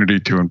opportunity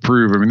to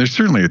improve. I mean, there's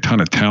certainly a ton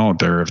of talent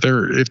there. If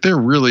they're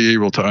really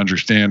able to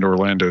understand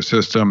Orlando's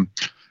system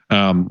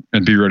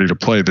and be ready to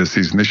play this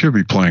season, they should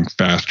be playing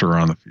faster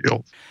on the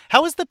field.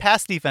 How was the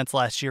pass defense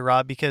last year,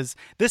 Rob? Because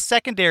this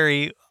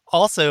secondary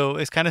also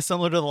is kind of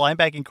similar to the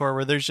linebacking core,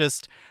 where there's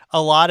just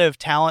a lot of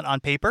talent on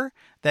paper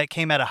that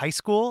came out of high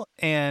school.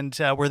 And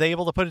were they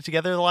able to put it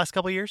together the last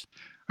couple of years?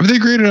 I mean, they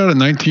graded out at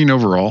 19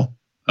 overall,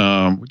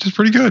 which is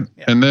pretty good.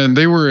 Yeah. And then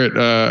they were at,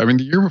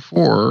 the year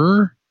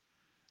before.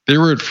 They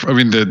were at,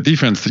 the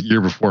defense the year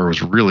before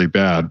was really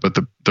bad, but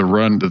the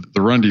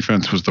run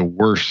defense was the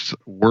worst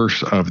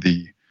of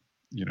the,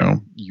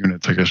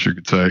 units, I guess you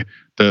could say.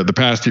 The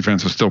pass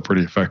defense was still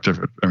pretty effective.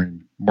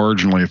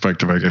 Marginally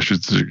effective, I guess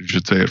you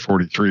should say, at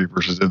 43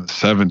 versus in the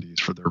 70s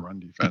for their run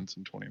defense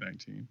in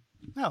 2019.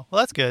 Oh, well,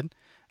 that's good.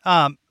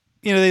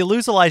 They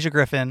lose Elijah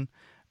Griffin,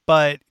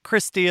 but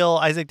Chris Steele,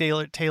 Isaac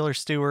Taylor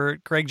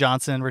Stewart, Greg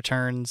Johnson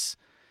returns.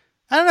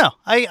 I don't know.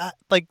 I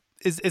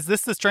is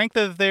this the strength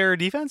of their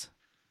defense?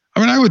 I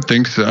mean, I would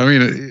think so. I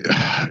mean,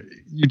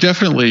 you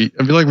definitely,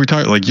 like we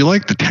talked, like you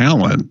like the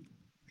talent,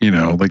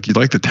 like you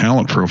like the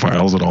talent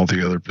profiles at all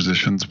the other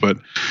positions. But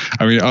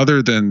I mean,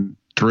 other than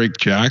Drake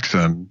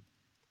Jackson,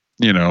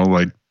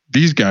 like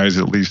these guys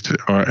at least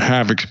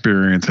have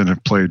experience and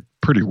have played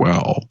pretty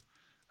well.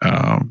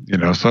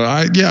 So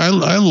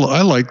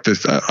I like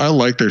this. I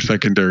like their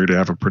secondary to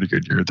have a pretty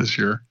good year this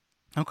year.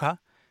 Okay.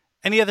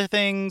 Any other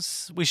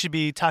things we should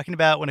be talking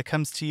about when it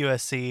comes to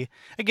USC?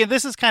 Again,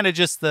 this is kind of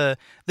just the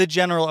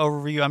general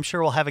overview. I'm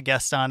sure we'll have a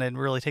guest on and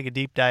really take a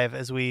deep dive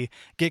as we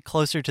get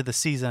closer to the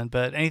season.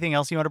 But anything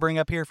else you want to bring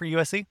up here for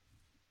USC?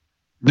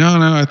 No,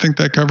 I think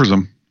that covers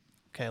them.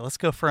 Okay, let's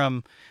go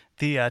from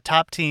the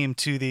top team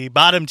to the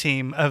bottom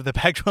team of the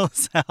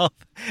Pac-12 South.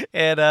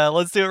 And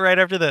let's do it right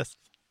after this.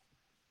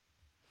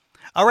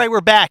 All right,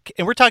 we're back.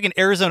 And we're talking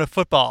Arizona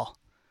football,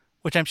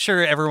 which I'm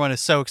sure everyone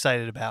is so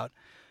excited about.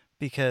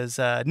 Because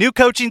new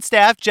coaching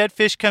staff, Jedd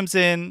Fisch comes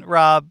in,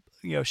 Rob,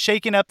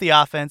 shaking up the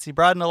offense. He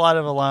brought in a lot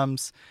of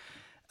alums.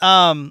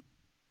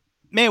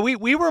 Man,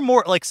 we were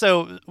more like,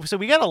 so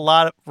we got a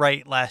lot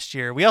right last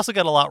year. We also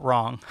got a lot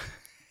wrong.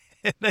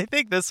 And I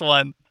think this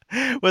one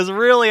was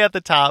really at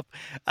the top.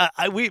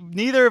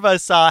 Neither of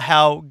us saw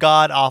how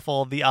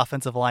god-awful the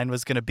offensive line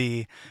was going to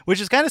be, which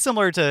is kind of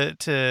similar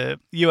to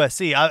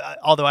USC,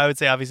 although I would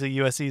say obviously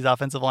USC's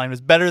offensive line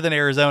was better than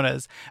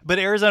Arizona's. But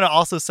Arizona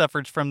also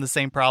suffered from the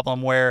same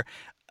problem where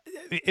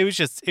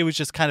it was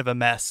just kind of a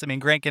mess. I mean,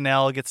 Grant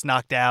Gunnell gets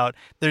knocked out.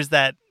 There's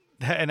that.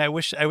 And I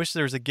wish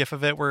there was a gif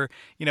of it where,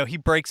 he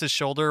breaks his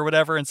shoulder or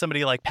whatever and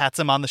somebody like pats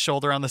him on the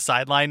shoulder on the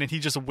sideline and he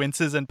just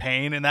winces in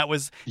pain. And that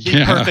was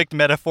the perfect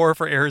metaphor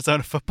for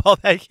Arizona football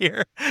that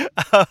year.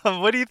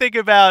 What do you think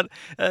about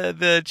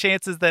the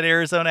chances that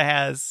Arizona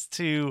has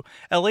to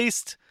at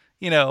least,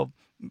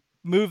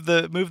 move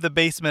the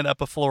basement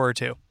up a floor or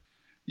two?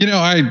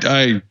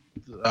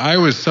 I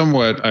was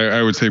somewhat,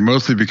 I would say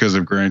mostly because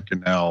of Grant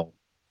Gunnell.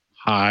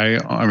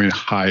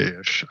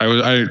 High-ish.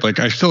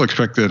 I still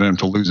expected them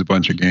to lose a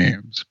bunch of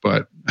games,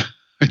 but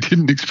I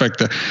didn't expect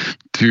that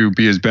to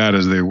be as bad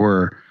as they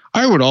were.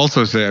 I would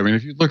also say,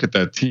 if you look at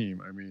that team,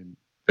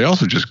 they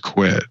also just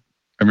quit.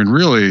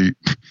 Really,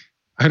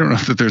 I don't know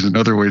that there's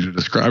another way to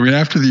describe.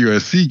 After the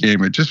USC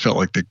game, it just felt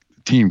like the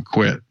team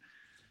quit.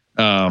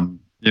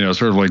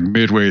 Sort of like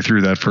midway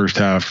through that first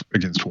half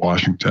against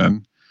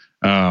Washington.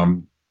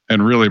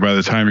 And really, by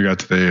the time you got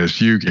to the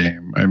ASU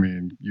game,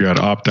 you had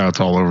opt-outs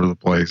all over the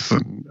place.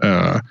 And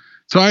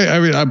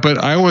but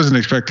I wasn't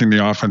expecting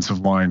the offensive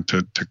line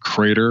to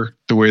crater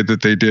the way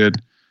that they did.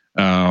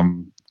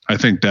 I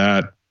think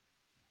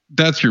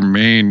that's your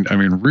main,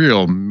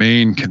 real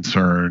main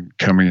concern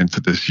coming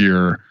into this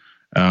year.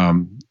 I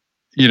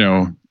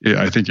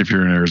think if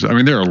you're in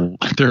Arizona,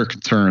 there are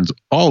concerns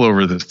all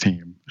over this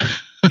team,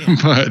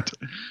 but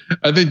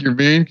I think your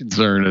main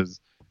concern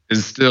is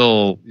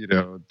still,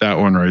 that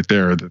one right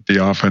there, that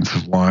the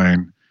offensive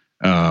line,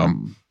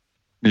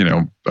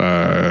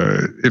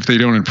 if they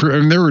don't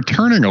improve, they're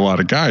returning a lot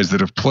of guys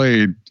that have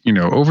played,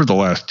 over the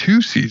last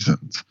 2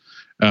 seasons.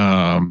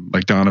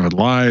 Like Donovan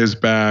Lai is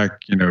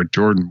back,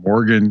 Jordan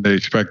Morgan, they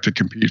expect to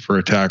compete for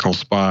a tackle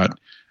spot.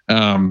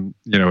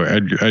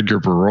 Edgar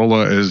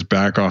Barola is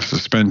back off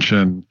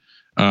suspension.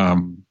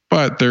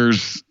 But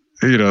there's,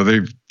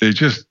 you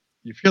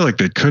feel like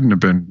they couldn't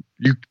have been.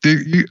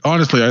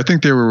 Honestly, I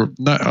think they were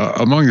not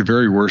among the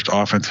very worst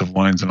offensive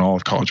lines in all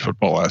of college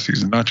football last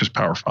season, not just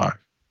Power 5.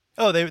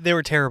 Oh, they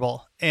were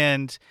terrible,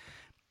 and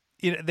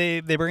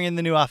they bring in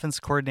the new offense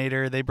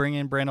coordinator. They bring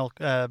in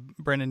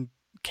Brendan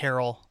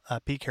Carroll,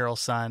 Pete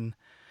Carroll's son,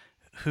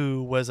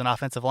 who was an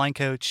offensive line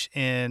coach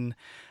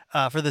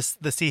for the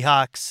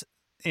Seahawks.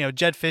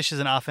 Jed Fish is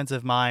an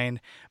offensive mind,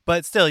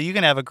 but still, you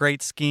can have a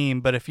great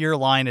scheme, but if your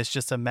line is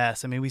just a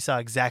mess, we saw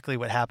exactly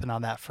what happened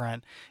on that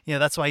front.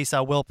 That's why you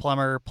saw Will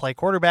Plummer play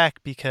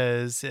quarterback,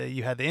 because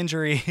you had the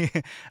injury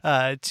to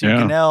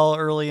Gunnell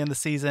early in the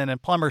season,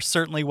 and Plummer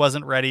certainly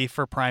wasn't ready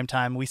for prime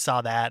time. We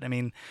saw that.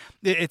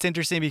 It's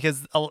interesting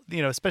because,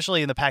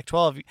 especially in the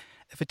Pac-12,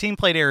 if a team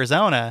played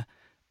Arizona,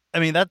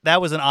 that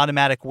was an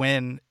automatic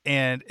win,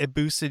 and it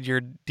boosted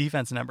your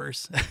defense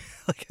numbers.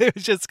 It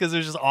was just because it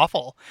was just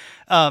awful.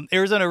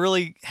 Arizona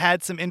really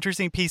had some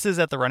interesting pieces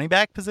at the running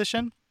back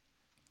position,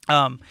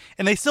 and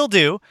they still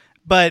do.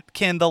 But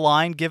can the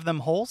line give them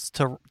holes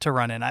to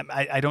run in?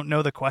 I don't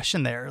know the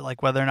question there,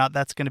 whether or not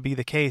that's going to be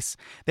the case.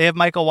 They have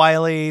Michael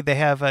Wiley. They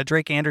have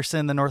Drake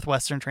Anderson, the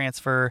Northwestern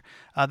transfer.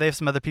 They have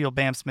some other people,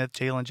 Bam Smith,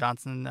 Jalen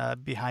Johnson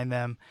behind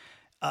them.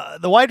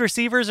 The wide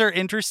receivers are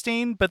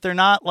interesting, but they're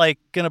not going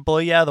to blow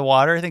you out of the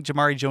water. I think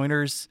Jamari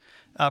Joyner's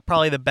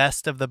probably the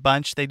best of the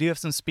bunch. They do have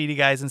some speedy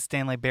guys in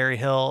Stanley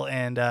Berryhill,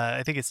 and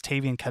I think it's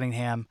Tavian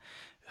Cunningham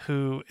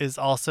who is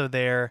also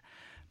there.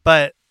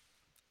 But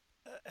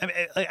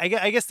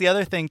I guess the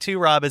other thing too,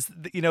 Rob, is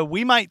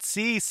we might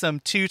see some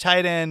 2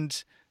 tight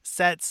end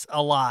sets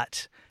a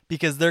lot,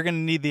 because they're going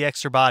to need the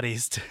extra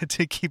bodies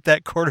to keep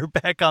that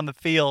quarterback on the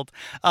field.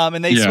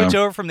 And they switch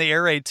over from the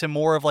air raid to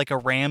more of a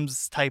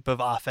Rams type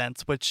of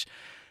offense, which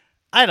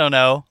I don't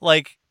know.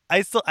 I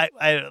do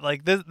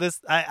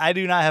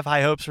not have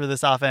high hopes for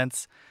this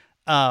offense.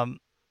 They have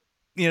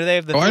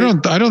the.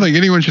 I don't think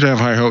anyone should have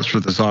high hopes for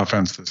this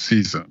offense this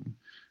season.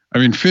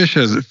 Fish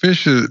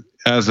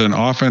as an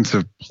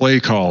offensive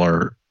play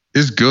caller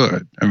is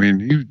good.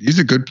 He's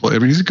a good play.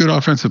 He's a good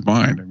offensive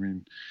mind.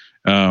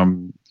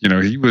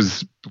 He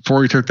was,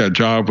 before he took that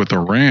job with the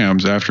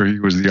Rams, after he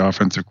was the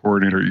offensive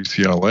coordinator at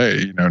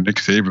UCLA, Nick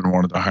Saban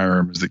wanted to hire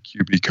him as the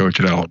QB coach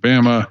at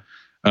Alabama.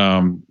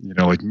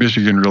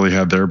 Michigan really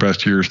had their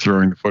best years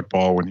throwing the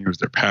football when he was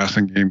their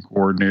passing game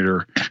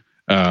coordinator.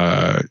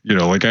 I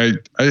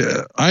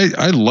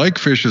like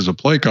Fish as a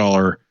play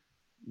caller.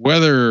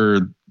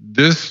 Whether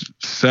this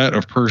set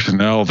of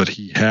personnel that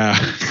he has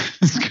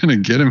is going to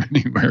get him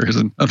anywhere is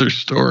another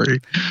story.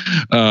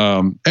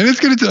 And it's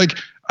going to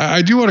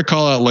I do want to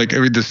call out,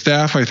 the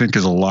staff, I think,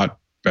 is a lot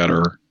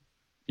better,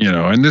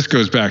 and this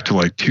goes back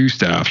to 2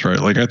 staffs,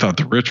 right? I thought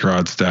the Rich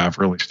Rod staff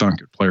really stunk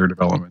at player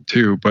development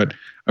too, but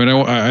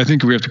I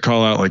think we have to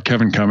call out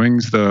Kevin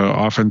Cummings, the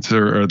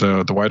offensive or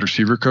the wide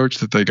receiver coach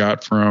that they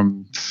got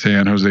from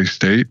San Jose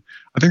State.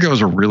 I think that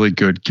was a really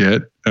good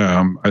get.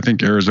 I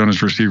think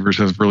Arizona's receivers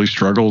have really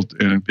struggled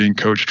in being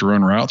coached to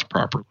run routes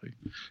properly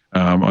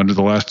under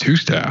the last 2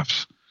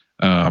 staffs.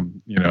 They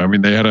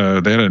had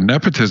a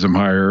nepotism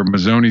hire.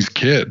 Mazzoni's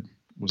kid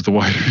was the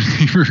wide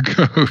receiver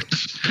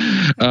coach.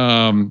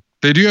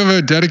 They do have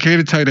a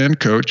dedicated tight end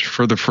coach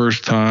for the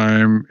first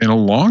time in a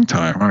long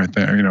time. I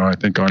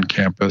think on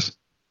campus.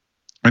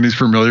 and he's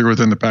familiar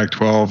within the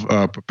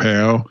Pac-12.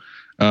 Papeo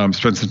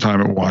spent some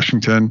time at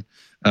Washington.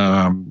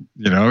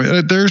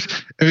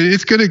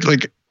 It's going to,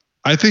 like,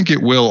 I think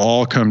it will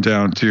all come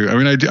down to,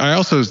 I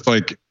also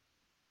like,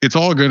 it's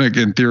all going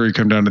to, in theory,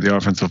 come down to the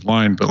offensive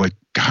line, but like,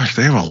 gosh,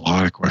 they have a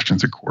lot of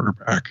questions at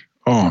quarterback.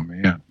 Oh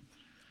man.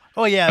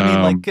 Oh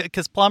yeah.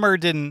 Because Plummer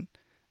didn't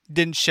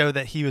show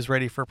that he was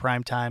ready for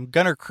prime time.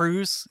 Gunnar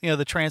Cruz,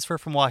 the transfer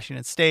from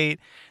Washington State.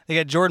 They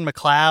got Jordan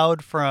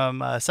McLeod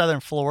from Southern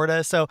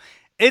Florida. So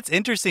it's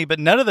interesting, but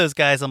none of those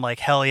guys, I'm like,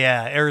 hell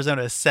yeah,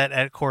 Arizona is set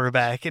at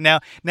quarterback. And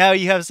now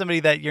you have somebody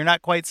that you're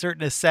not quite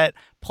certain is set,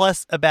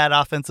 plus a bad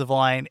offensive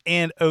line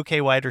and okay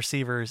wide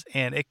receivers.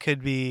 And it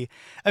could be,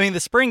 the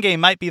spring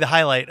game might be the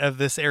highlight of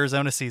this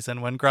Arizona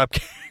season when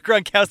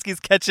Gronkowski's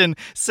catching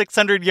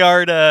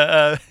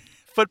 600-yard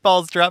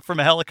footballs dropped from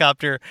a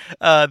helicopter.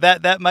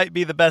 That might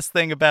be the best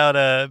thing about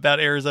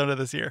Arizona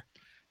this year.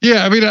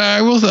 Yeah,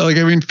 I will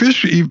say,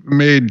 Fish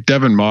made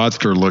Devin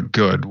Modster look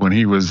good when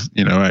he was,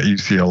 at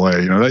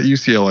UCLA. That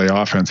UCLA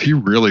offense, he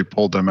really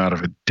pulled them out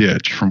of a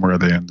ditch from where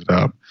they ended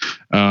up.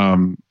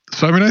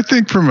 I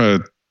think from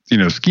a,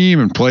 scheme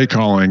and play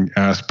calling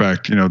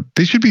aspect,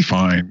 they should be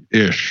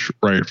fine-ish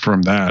right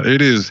from that.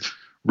 It is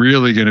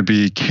really going to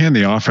be, can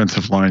the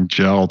offensive line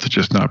gel to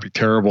just not be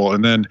terrible?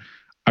 And then,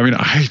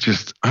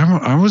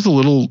 I was a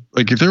little,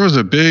 like, if there was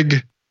a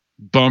big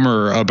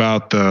bummer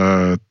about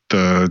the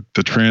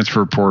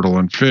transfer portal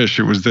and Fish,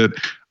 it was that,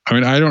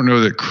 I don't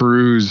know that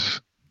Cruz,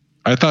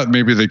 I thought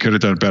maybe they could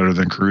have done better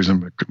than Cruz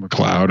and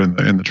McLeod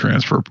in the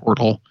transfer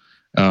portal.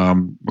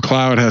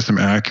 McLeod has some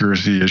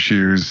accuracy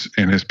issues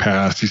in his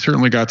past. He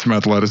certainly got some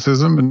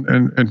athleticism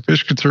and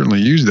Fish could certainly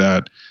use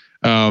that.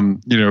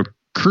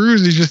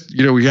 Cruz, he just,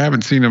 we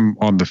haven't seen him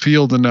on the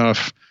field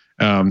enough.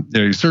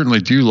 You certainly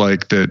do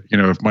like that,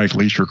 if Mike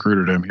Leach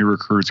recruited him, he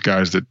recruits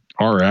guys that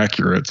are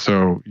accurate.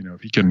 So,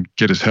 if he can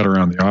get his head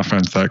around the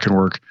offense, that can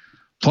work.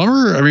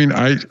 Plummer,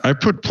 I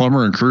put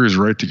Plummer and Cruz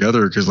right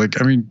together because,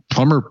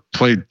 Plummer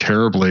played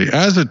terribly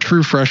as a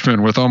true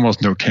freshman with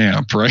almost no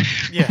camp, right?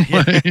 Yeah.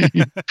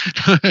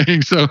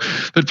 So,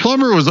 but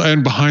Plummer was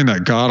and behind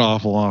that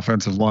god-awful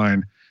offensive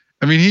line.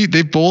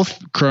 They both,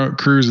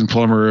 Cruz and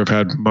Plummer, have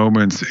had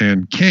moments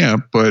in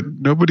camp, but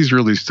nobody's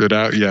really stood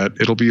out yet.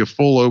 It'll be a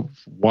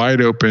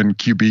wide open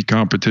QB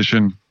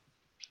competition,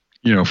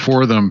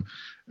 for them,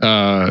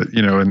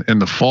 in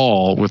the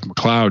fall with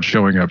McLeod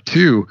showing up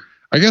too.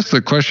 I guess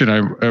the question, I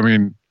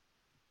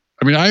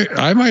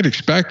might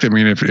expect,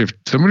 if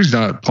somebody's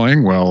not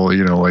playing well,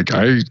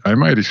 I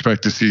might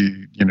expect to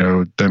see,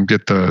 them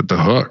get the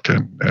hook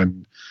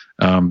and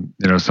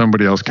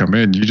somebody else come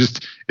in.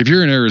 If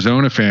you're an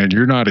Arizona fan,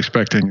 you're not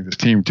expecting this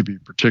team to be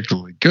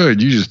particularly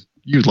good.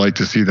 You'd like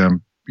to see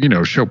them,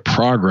 show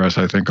progress,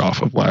 I think,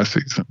 off of last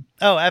season.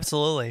 Oh,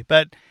 absolutely.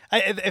 But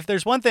if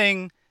there's one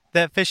thing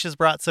that Fish has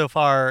brought so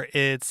far,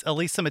 it's at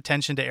least some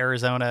attention to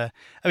Arizona.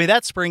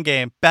 That spring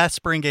game, best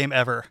spring game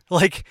ever.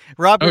 Like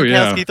Rob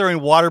Gronkowski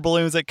throwing water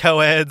balloons at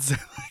co-eds.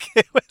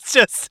 It was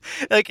just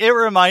like, it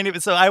reminded me.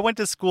 So I went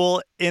to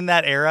school in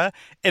that era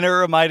and it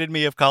reminded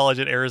me of college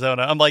at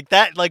Arizona. I'm like,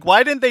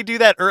 why didn't they do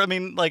that? Or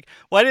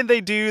why didn't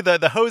they do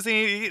the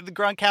hosing, the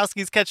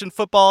Gronkowski's catching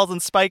footballs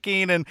and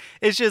spiking? And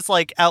it's just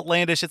like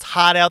outlandish. It's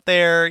hot out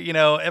there.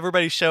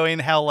 Everybody's showing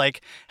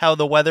how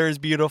the weather is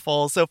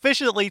beautiful. So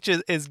Fish and Leach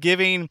is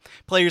giving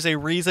players a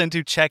reason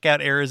to check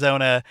out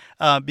Arizona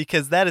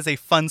because that is a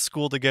fun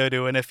school to go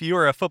to. And if you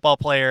were a football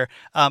player,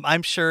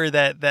 I'm sure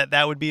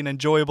that would be an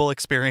enjoyable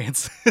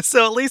experience.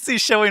 So at least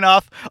he's showing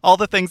off all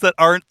the things that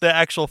aren't the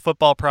actual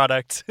football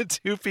product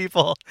to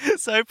people.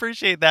 So I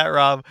appreciate that,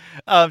 Rob.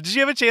 Did you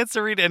have a chance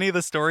to read any of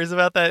the stories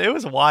about that? It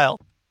was wild.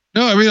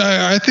 No,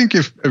 I think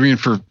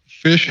for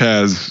Fish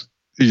has,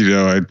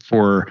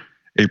 for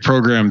a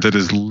program that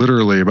is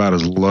literally about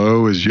as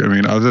low as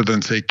other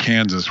than say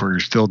Kansas, where you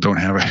still don't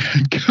have a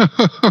head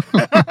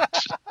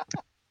coach.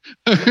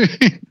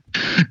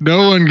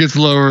 No one gets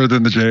lower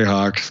than the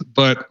Jayhawks,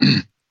 but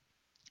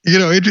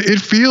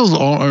it feels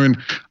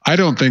I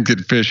don't think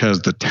that Fish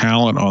has the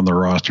talent on the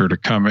roster to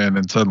come in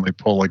and suddenly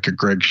pull like a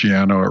Greg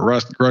Schiano at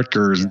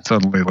Rutgers and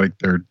suddenly like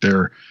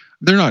they're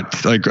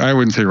not, like, I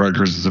wouldn't say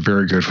Rutgers is a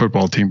very good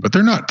football team, but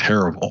they're not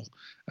terrible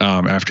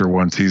after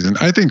one season.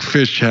 I think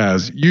Fish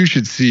you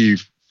should see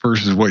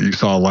versus what you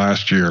saw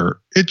last year.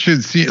 It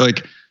should see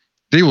like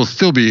they will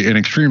still be an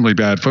extremely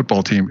bad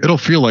football team. It'll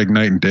feel like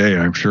night and day,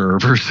 I'm sure,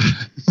 versus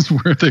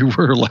where they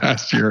were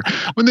last year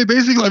when they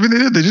basically,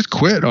 they just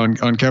quit on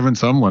Kevin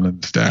Sumlin and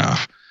the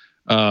staff.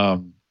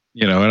 And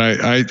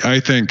I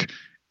think,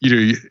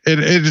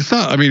 it's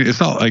not, it's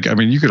not like,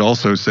 you could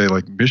also say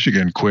like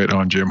Michigan quit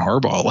on Jim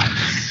Harbaugh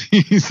last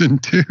season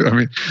too.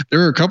 There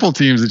were a couple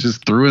teams that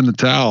just threw in the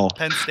towel.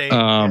 Penn State.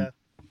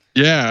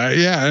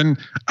 Yeah. And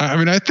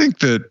I think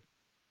that,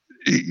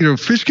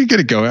 Fish can get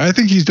it going. I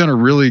think he's done a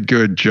really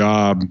good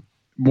job,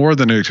 more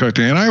than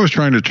expecting. And I was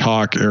trying to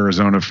talk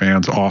Arizona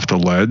fans off the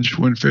ledge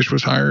when Fish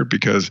was hired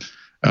because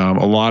a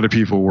lot of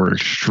people were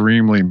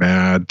extremely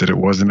mad that it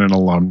wasn't an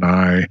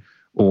alumni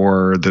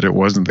or that it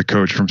wasn't the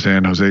coach from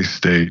San Jose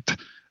State.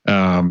 They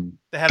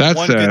had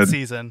one good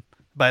season.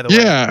 by the way.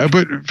 Yeah,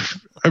 but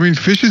I mean,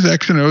 Fish's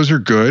X and O's are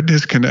good.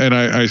 And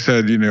I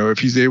said, if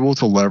he's able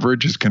to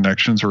leverage his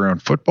connections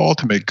around football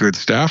to make good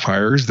staff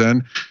hires,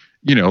 then,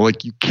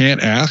 you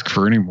can't ask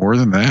for any more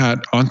than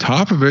that. On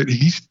top of it,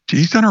 he's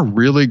done a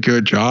really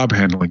good job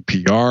handling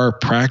PR.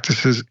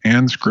 Practices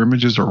and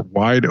scrimmages are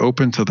wide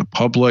open to the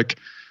public.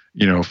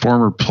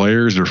 Former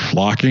players are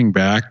flocking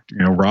back.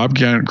 Rob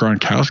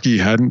Gronkowski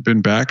hadn't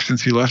been back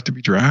since he left to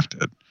be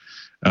drafted.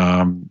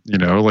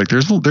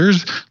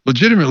 There's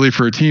legitimately,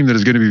 for a team that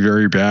is going to be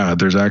very bad,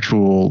 there's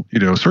actual,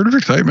 sort of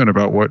excitement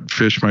about what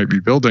Fish might be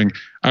building.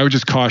 I would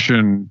just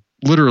caution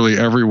literally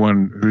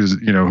everyone who's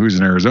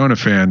an Arizona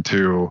fan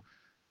to,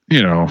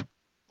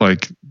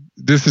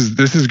 this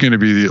is going to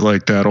be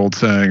like that old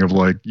saying of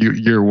like,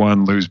 year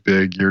one, lose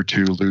big, year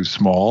two, lose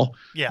small.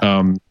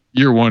 Yeah.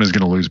 Year one is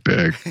going to lose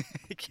big.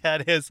 Yeah,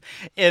 it is.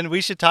 And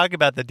we should talk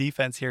about the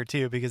defense here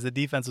too, because the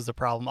defense was a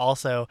problem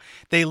also.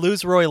 They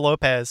lose Roy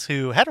Lopez,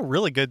 who had a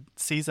really good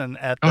season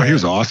he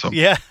was awesome.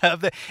 Yeah.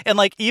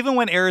 And even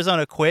when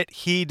Arizona quit,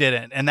 he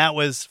didn't. And that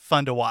was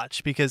fun to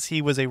watch because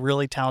he was a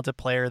really talented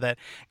player that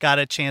got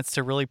a chance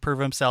to really prove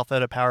himself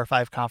at a Power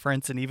 5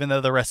 conference. And even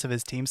though the rest of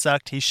his team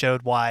sucked, he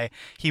showed why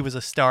he was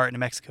a star at New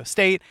Mexico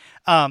State.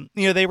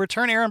 They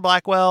return Aaron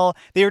Blackwell.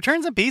 They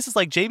return some pieces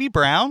like J.B.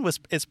 Brown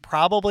is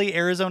probably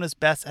Arizona's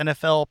best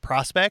NFL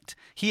prospect.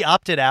 He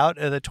opted out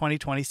of the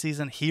 2020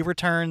 season. He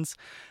returns.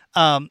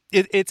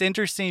 It's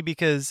interesting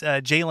because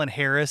Jalen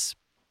Harris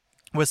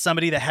was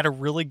somebody that had a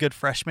really good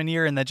freshman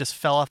year and then just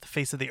fell off the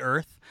face of the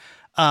earth.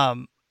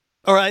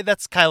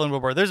 That's Kylan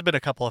Wilbur. There's been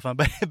a couple of them,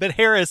 but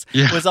Harris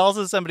was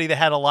also somebody that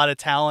had a lot of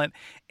talent.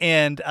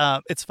 And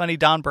it's funny,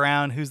 Don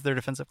Brown, who's their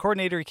defensive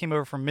coordinator, he came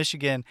over from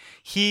Michigan.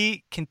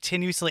 He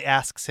continuously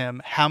asks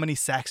him, how many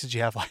sacks did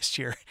you have last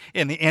year?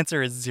 And the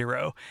answer is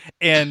 0.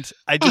 And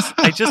I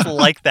just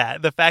like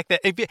that. The fact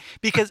that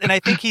and I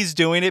think he's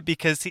doing it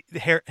because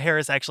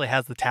Harris actually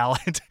has the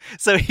talent.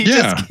 So he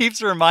just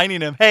keeps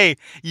reminding him, hey,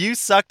 you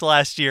sucked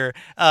last year.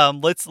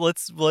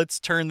 Let's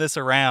turn this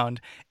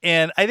around.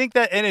 And I think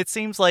that, and it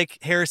seems like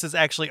Harris is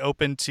actually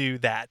open to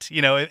that.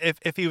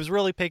 If he was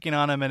really picking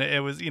on him and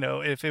it was,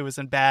 if it was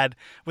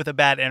with a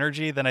bad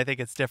energy, then I think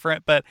it's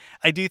different. But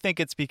I do think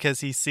it's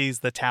because he sees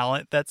the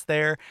talent that's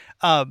there.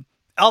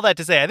 All that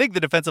to say, I think the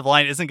defensive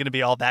line isn't going to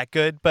be all that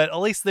good, but at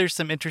least there's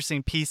some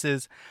interesting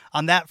pieces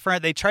on that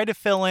front. They tried to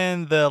fill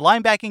in the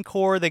linebacking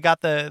core. They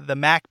got the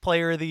MAC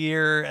player of the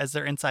year as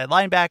their inside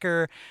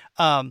linebacker.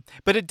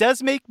 But it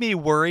does make me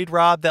worried,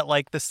 Rob, that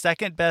the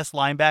second best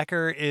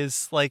linebacker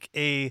is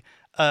a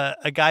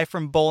guy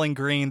from Bowling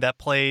Green that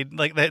played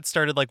that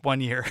started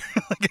 1 year.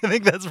 I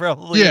think that's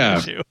probably an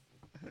issue.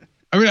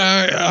 I mean,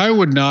 I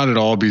would not at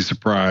all be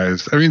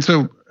surprised.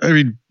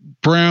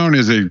 Brown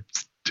is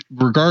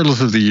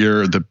regardless of the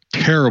year, the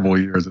terrible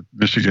year that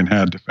Michigan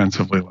had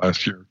defensively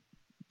last year,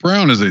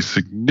 Brown is a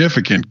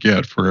significant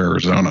get for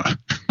Arizona.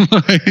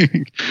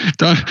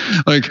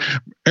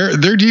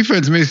 Their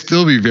defense may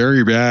still be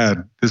very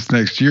bad this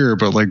next year,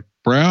 but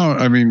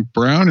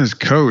Brown has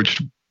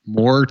coached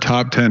more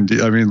top 10,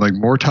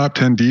 more top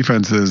 10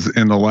 defenses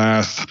in the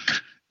last,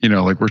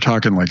 we're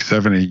talking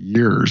 7-8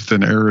 years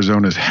than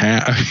Arizona's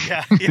had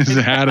in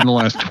the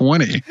last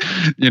 20,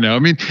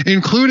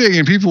 including,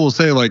 and people will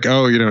say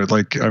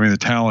the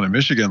talent in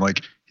Michigan,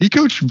 he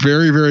coached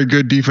very, very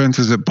good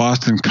defenses at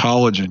Boston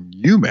College and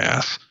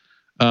UMass.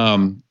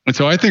 And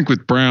so I think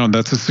with Brown,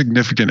 that's a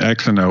significant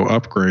X and O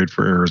upgrade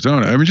for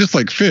Arizona. Just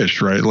like Fish,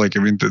 right?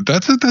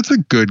 That's a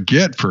good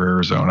get for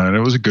Arizona, and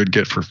it was a good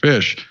get for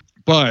Fish.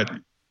 But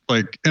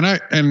I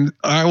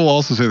will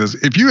also say this: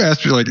 if you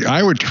asked me,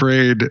 I would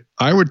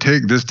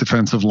take this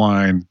defensive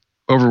line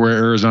over where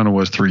Arizona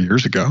was 3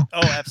 years ago.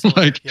 Oh,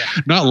 absolutely.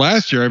 Not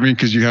last year.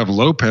 Because you have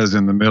Lopez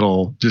in the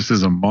middle, just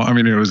as it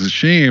was a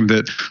shame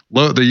that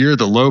the year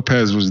that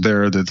Lopez was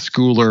there, that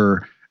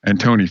Schooler and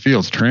Tony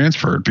Fields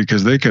transferred,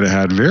 because they could have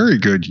had very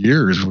good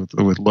years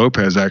with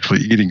Lopez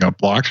actually eating up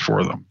blocks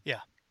for them.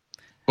 Yeah.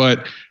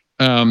 But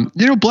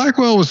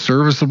Blackwell was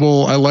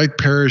serviceable. I like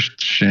Parrish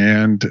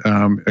Shand,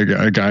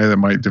 a guy that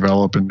might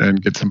develop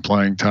and get some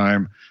playing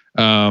time.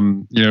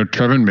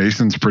 Trevin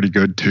Mason's pretty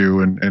good too.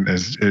 And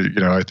as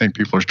I think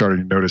people are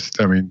starting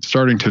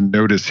to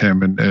notice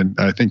him. And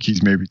I think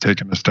he's maybe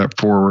taken a step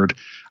forward.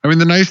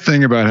 The nice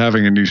thing about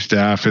having a new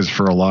staff is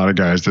for a lot of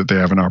guys that they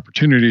have an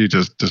opportunity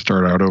to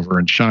start out over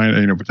and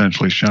shine,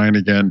 potentially shine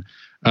again.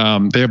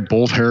 They have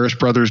both Harris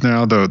brothers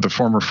now. The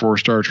former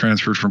 4-star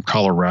transferred from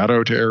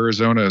Colorado to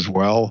Arizona as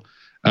well.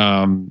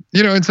 And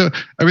so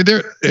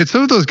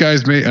some of those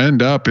guys may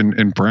end up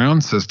in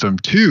Brown's system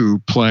too,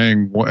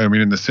 playing.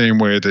 In the same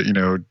way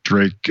that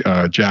Drake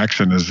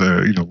Jackson is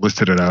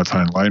listed at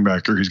outside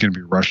linebacker. He's going to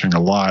be rushing a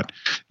lot.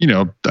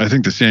 I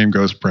think the same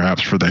goes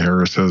perhaps for the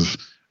Harrises.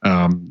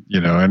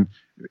 And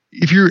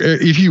if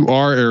you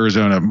are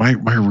Arizona,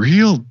 my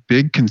real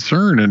big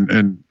concern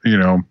and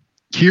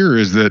here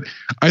is that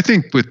I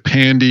think with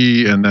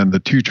Pandy and then the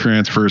 2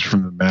 transfers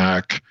from the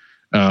MAC,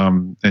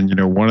 and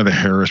one of the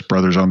Harris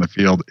brothers on the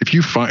field, if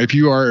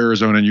you are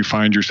Arizona and you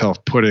find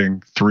yourself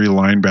putting 3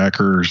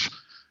 linebackers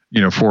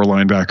 4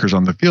 linebackers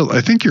on the field,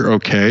 I think you're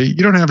okay. You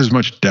don't have as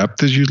much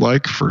depth as you'd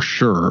like, for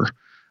sure.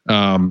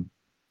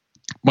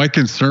 My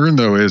concern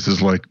though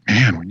is like,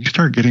 man, when you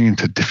start getting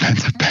into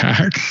defensive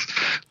backs,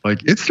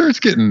 like it starts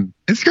getting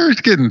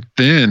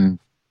thin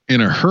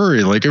in a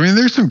hurry. Like, I mean,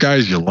 there's some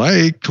guys you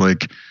like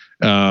Christian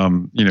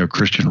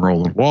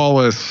Roland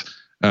Wallace,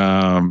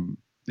 and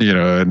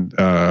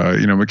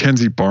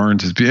Mackenzie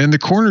Barnes has been, and the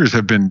corners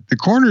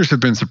have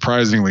been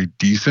surprisingly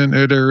decent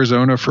at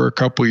Arizona for a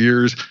couple of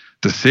years.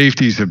 The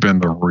safeties have been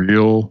the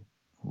real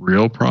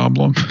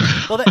problem.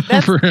 Well, that's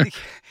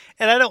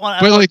and I don't want.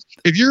 But like,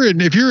 if you're a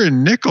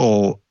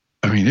nickel,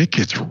 I mean, it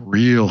gets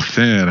real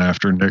thin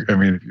after. I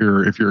mean,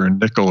 if you're a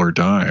nickel or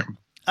dime.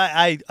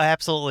 I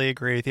absolutely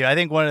agree with you. I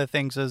think one of the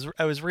things is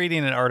I was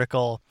reading an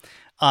article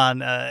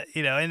on,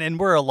 and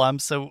we're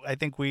alums, so I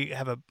think we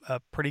have a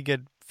pretty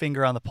good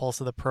finger on the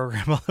pulse of the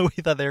program, although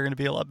we thought they were going to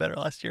be a lot better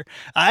last year.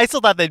 I still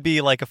thought they'd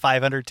be like a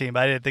 500 team,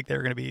 but I didn't think they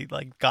were going to be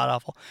like god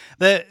awful.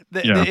 The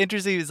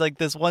interesting is like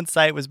this one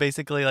site was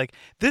basically like,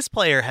 this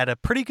player had a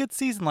pretty good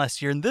season last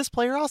year, and this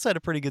player also had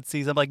a pretty good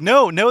season. I'm like,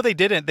 no, they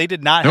didn't. They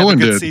did not have a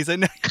good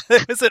season.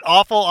 It was an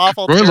awful.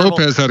 Roy terrible.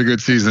 Lopez had a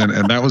good season,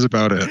 and that was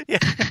about it. Yeah.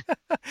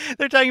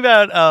 They're talking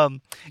about,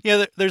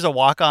 there's a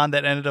walk-on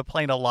that ended up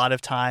playing a lot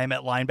of time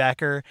at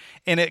linebacker,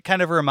 and it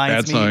kind of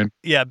reminds me. Sign.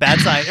 Yeah, bad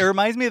sign. It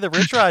reminds me of the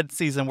Rich Rod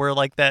season where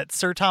like that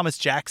Sir Thomas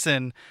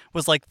Jackson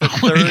was like the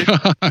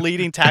third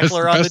leading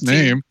tackler on the team.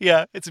 Name.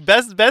 Yeah, it's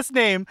best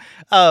name.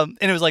 And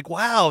it was like,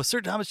 wow,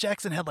 Sir Thomas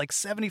Jackson had like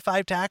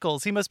 75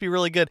 tackles. He must be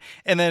really good.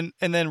 And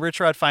then Rich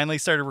Rod finally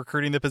started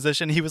recruiting the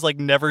position. He was like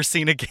never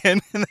seen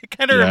again. And that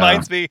kind of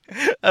reminds me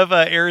of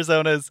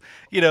Arizona's,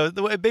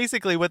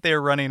 basically what they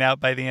were running out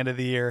by the end of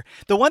the year.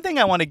 The one thing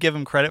I want to give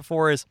him credit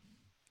for is,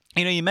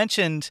 you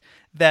mentioned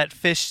that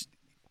Fish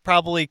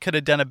probably could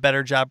have done a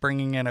better job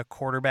bringing in a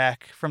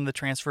quarterback from the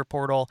transfer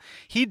portal.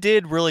 He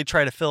did really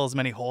try to fill as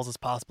many holes as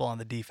possible on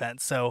the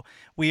defense. So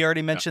we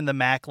already mentioned the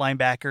MAC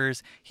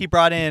linebackers. He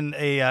brought in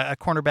a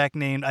cornerback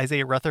named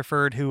Isaiah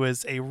Rutherford, who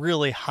is a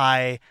really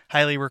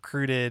highly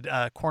recruited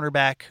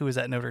cornerback who is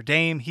at Notre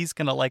Dame. He's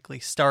going to likely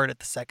start at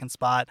the second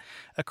spot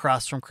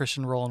across from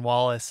Christian Roland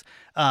Wallace.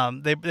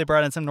 They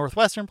brought in some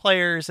Northwestern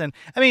players, and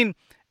I mean,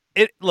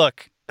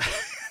 like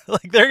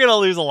they're gonna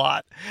lose a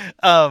lot.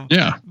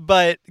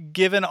 But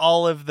given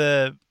all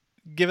the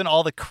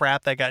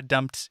crap that got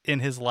dumped in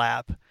his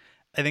lap,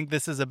 I think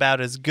this is about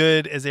as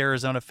good as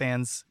Arizona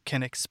fans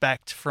can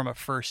expect from a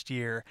first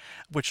year,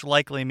 which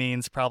likely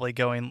means probably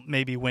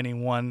maybe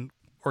winning 1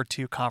 or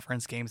 2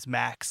 conference games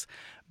max.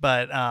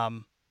 But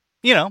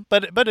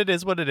but it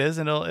is what it is,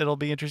 and it'll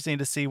be interesting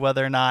to see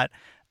whether or not.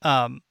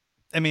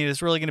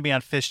 It's really going to be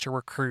on Fish to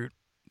recruit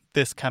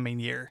this coming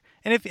year.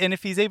 And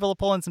if he's able to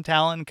pull in some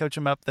talent and coach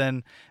him up,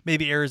 then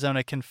maybe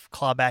Arizona can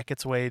claw back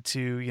its way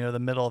to, the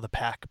middle of the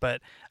pack. But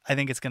I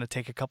think it's going to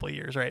take a couple of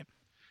years, right?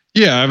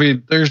 Yeah,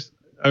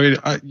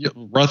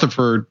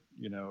 Rutherford,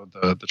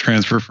 the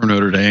transfer from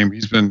Notre Dame,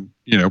 he's been,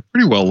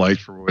 pretty well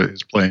liked for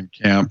his playing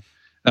camp.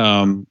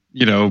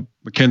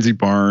 Mackenzie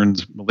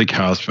Barnes, Malik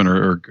Hausman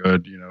are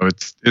good.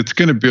 It's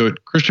going to be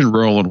Christian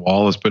Roland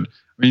Wallace. But I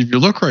mean, if you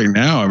look right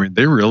now, I mean,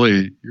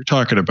 you're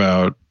talking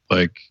about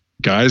like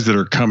guys that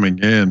are coming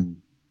in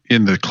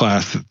the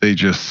class that they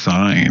just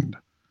signed,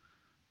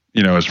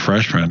 as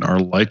freshmen, are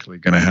likely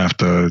going to have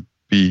to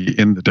be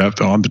in the depth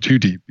on the 2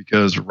 deep,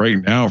 because right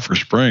now for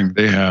spring,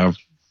 they have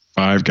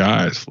 5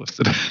 guys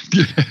listed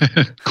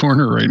at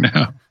corner right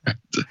now.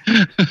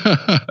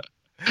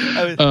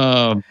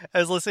 I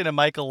was listening to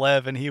Michael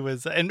Lev, and he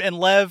was, and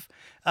Lev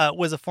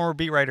was a former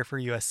beat writer for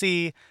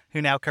USC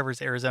who now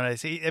covers Arizona.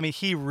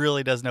 He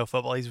really does know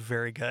football. He's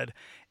very good.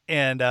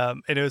 And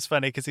it was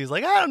funny because he was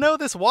like, I don't know,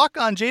 this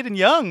walk-on Jaden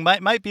Young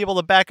might be able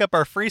to back up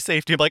our free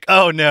safety. I'm like,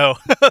 oh, no.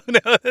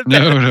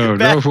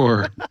 No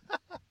for.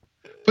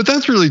 But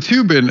that's really,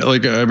 too, been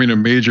like, a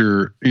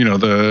major,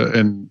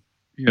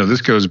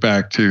 this goes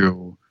back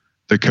to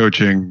the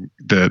coaching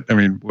that,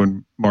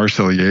 when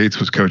Marcel Yates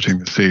was coaching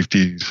the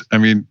safeties,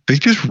 they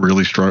just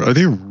really struggle.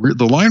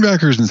 The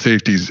linebackers and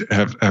safeties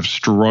have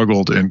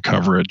struggled in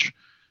coverage,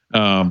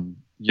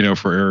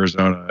 for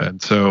Arizona.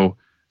 And so,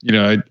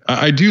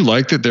 I do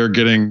like that they're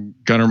getting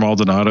Gunnar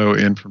Maldonado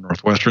in from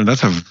Northwestern.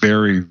 That's a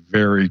very,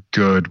 very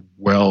good,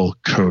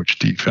 well-coached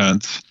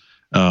defense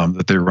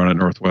that they run at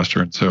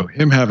Northwestern. So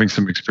him having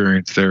some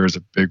experience there is a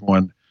big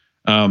one.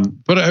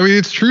 But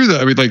it's true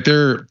that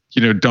they're,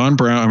 Don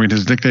Brown.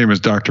 His nickname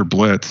is Dr.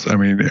 Blitz.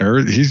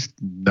 He's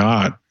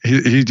not.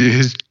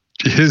 His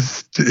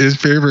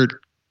favorite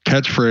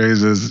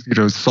catchphrase is,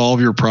 solve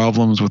your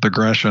problems with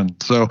aggression.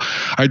 So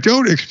I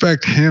don't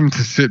expect him to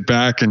sit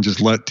back and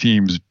just let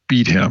teams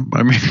beat him.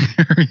 And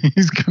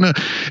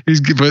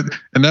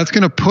that's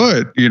gonna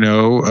put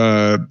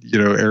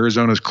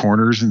Arizona's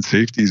corners and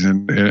safeties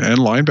and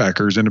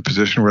linebackers in a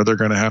position where they're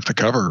going to have to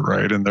cover,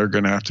 right, and they're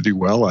going to have to do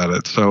well at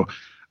it. So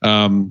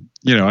I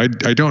don't know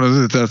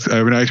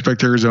I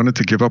expect Arizona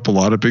to give up a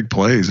lot of big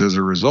plays as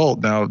a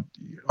result. Now,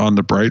 on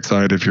the bright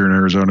side, if you're an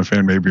Arizona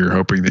fan, maybe you're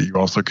hoping that you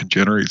also can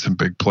generate some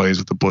big plays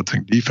with the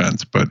blitzing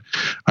defense. But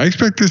I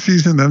expect this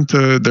season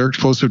their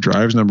explosive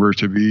drives number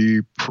to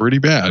be pretty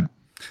bad.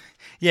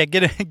 Yeah,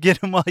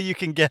 get them while you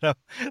can get them.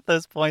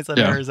 Those points on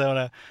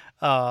Arizona.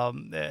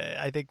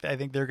 I think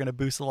they're going to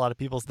boost a lot of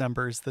people's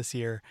numbers this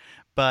year.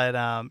 But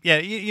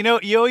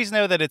you always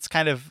know that it's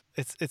kind of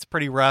it's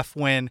pretty rough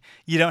when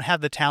you don't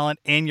have the talent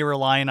and you're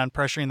relying on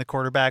pressuring the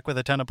quarterback with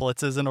a ton of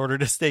blitzes in order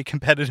to stay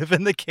competitive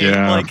in the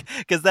game.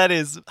 Because that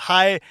is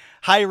high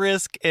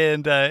risk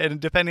and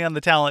depending on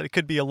the talent, it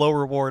could be a low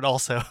reward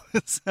also.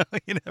 So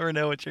you never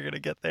know what you're going to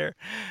get there.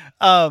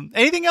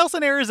 Anything else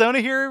in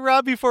Arizona here,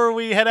 Rob, before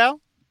we head out?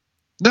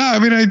 No, I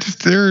mean,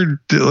 if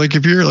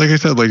you're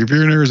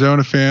an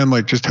Arizona fan,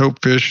 just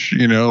hope Fish,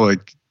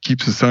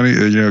 keep a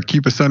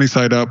sunny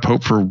side up,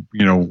 hope for,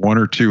 one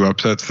or two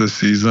upsets this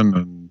season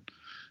and,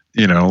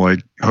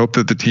 hope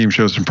that the team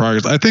shows some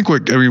progress. I think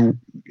what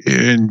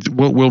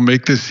will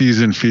make this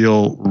season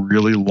feel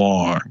really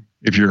long,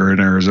 if you're an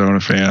Arizona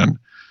fan,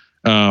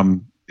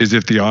 is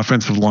if the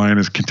offensive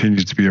line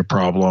continues to be a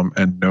problem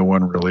and no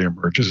one really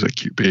emerges at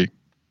QB.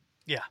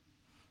 Yeah,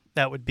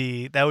 that would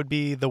be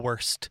the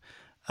worst.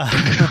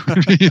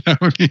 That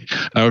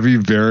would be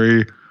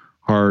very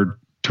hard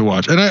to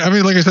watch. And I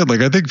mean, like I said,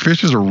 I think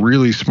Fish is a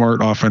really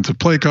smart offensive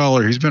play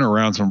caller. He's been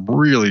around some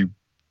really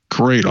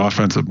great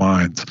offensive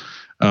minds,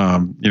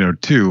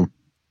 too.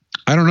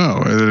 I don't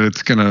know. I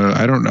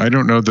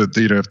don't know that,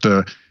 if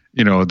the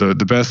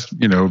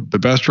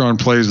best drawn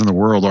plays in the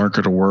world aren't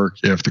going to work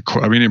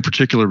in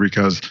particular,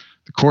 because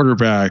the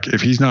quarterback, if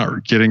he's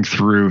not getting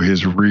through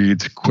his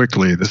reads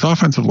quickly, this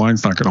offensive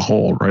line's not going to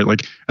hold, right?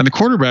 And the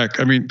quarterback,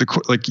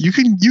 you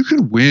can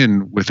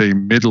win with a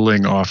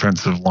middling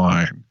offensive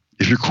line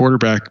if your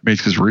quarterback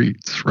makes his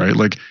reads, right?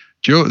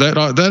 Joe, that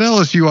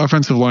LSU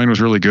offensive line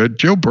was really good.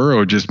 Joe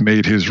Burrow just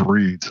made his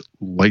reads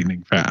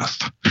lightning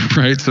fast,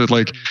 right? So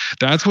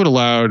that's what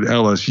allowed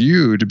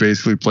LSU to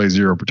basically play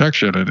zero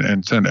protection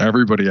and send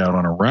everybody out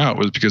on a route,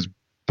 was because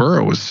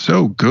Burrow was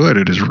so good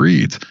at his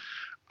reads.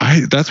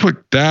 That's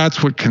what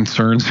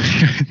concerns me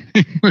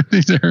with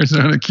these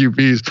Arizona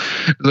QBs.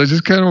 I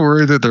just kind of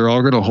worry that they're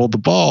all going to hold the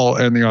ball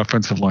and the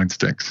offensive line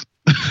stinks.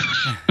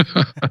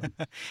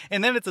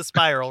 And then it's a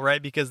spiral,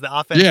 right? Because the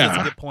offense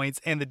doesn't get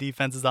points and the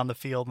defense is on the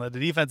field, and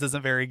the defense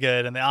isn't very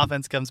good, and the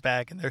offense comes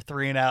back and they're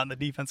 3-and-out, and the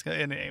defense.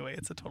 And anyway,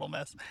 it's a total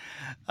mess.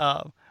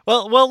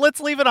 Well, let's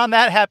leave it on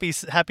that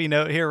happy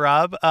note here,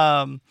 Rob.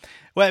 I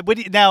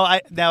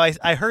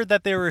heard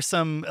that there were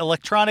some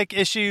electronic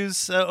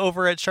issues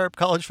over at Sharp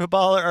College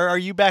Football. Are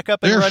you back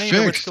up and running?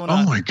 Fixed. What's going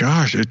on? Oh my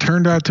gosh! It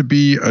turned out to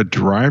be a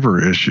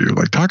driver issue.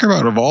 Talk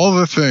about, of all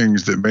the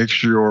things that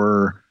makes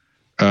your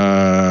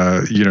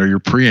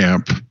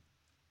preamp,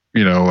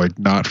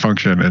 not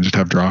function and just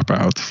have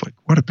dropouts.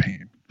 What a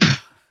pain.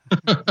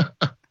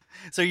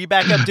 So are you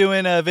back up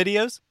doing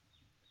videos?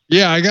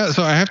 Yeah, I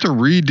have to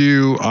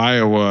redo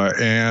Iowa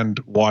and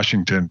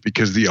Washington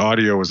because the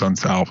audio is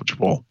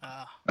unsalvageable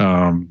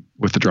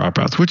with the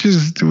dropouts, which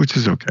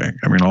is okay.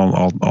 I mean,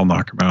 I'll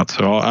knock them out.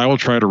 So I will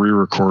try to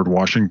re-record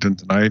Washington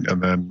tonight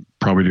and then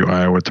probably do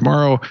Iowa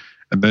tomorrow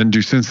and then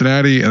do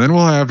Cincinnati. And then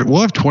we'll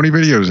have 20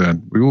 videos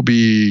in. We will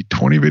be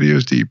 20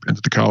 videos deep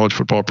into the college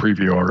football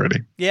preview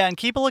already. Yeah, and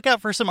keep a lookout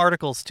for some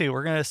articles too.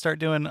 We're going to start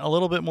doing a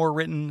little bit more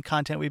written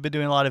content. We've been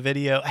doing a lot of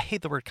video. I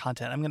hate the word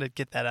content. I'm going to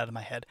get that out of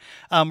my head.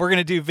 We're going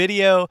to do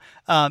video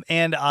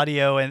and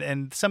audio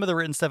and some of the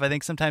written stuff. I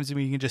think sometimes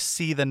when you can just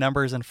see the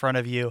numbers in front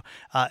of you,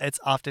 it's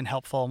often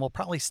helpful. And we'll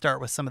probably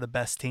start with some of the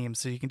best teams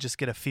so you can just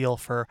get a feel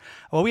for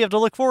what we have to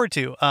look forward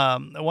to.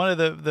 One of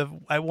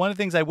the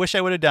things I wish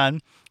I would have done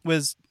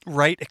was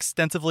write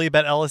extensively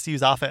about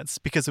LSU's offense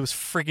because it was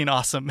freaking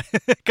awesome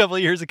a couple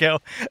of years ago,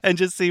 and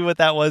just see what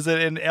that was.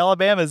 And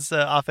Alabama's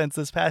offense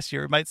this past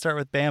year, it might start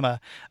with Bama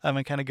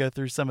and kind of go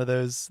through some of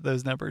those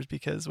numbers,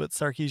 because what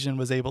Sarkisian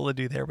was able to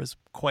do there was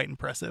quite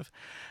impressive.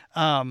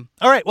 All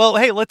right. Well,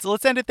 hey, let's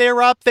end it there,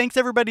 Rob. Thanks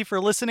everybody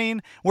for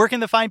listening. Where can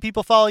the fine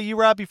people follow you,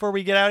 Rob, before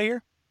we get out of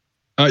here?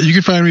 You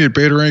can find me at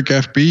BetaRank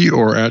FB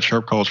or at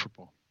Sharp College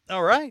Football.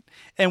 All right.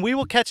 And we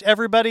will catch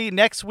everybody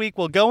next week.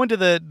 We'll go into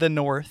the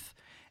North.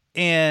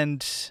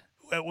 And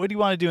what do you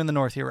want to do in the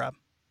North here, Rob?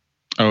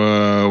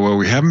 Well,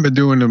 we haven't been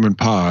doing them in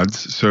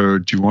pods. So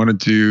do you want to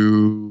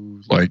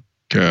do do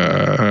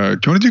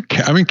you want to do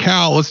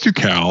Cal? Let's do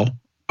Cal.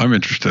 I'm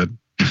interested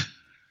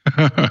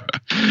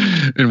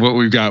in what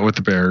we've got with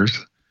the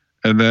Bears.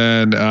 And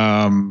then,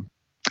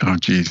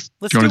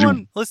 let's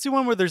do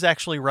one where there's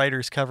actually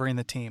writers covering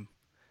the team.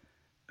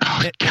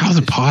 Cal's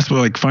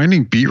impossible.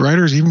 Finding beat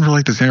writers, even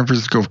for the San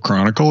Francisco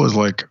Chronicle, is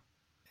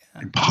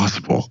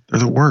impossible. They're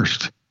the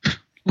worst.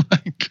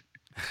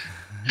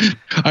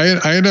 I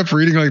end up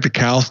reading the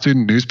Cal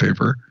student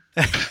newspaper.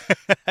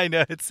 I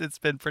know it's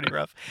been pretty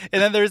rough.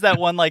 And then there's that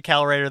one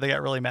Cal writer that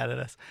got really mad at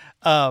us.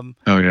 Oh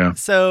yeah.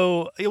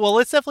 So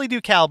let's definitely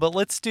do Cal, but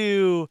let's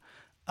do.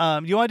 You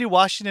want to do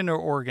Washington or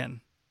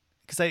Oregon?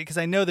 because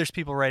I know there's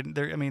people writing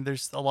there. I mean,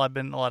 there's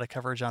been a lot of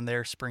coverage on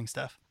their spring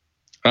stuff.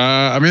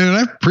 I mean, and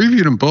I've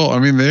previewed them both. I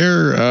mean,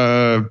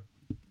 they're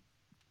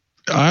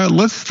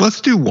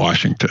let's do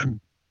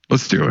Washington.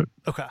 Let's do it.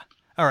 Okay.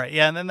 All right.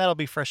 Yeah, and then that'll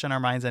be fresh in our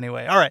minds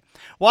anyway. All right.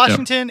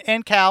 Washington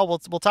and Cal, we'll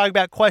talk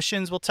about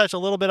questions. We'll touch a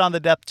little bit on the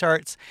depth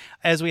charts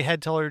as we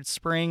head towards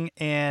spring.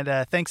 And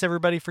thanks,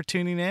 everybody, for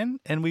tuning in.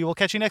 And we will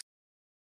catch you next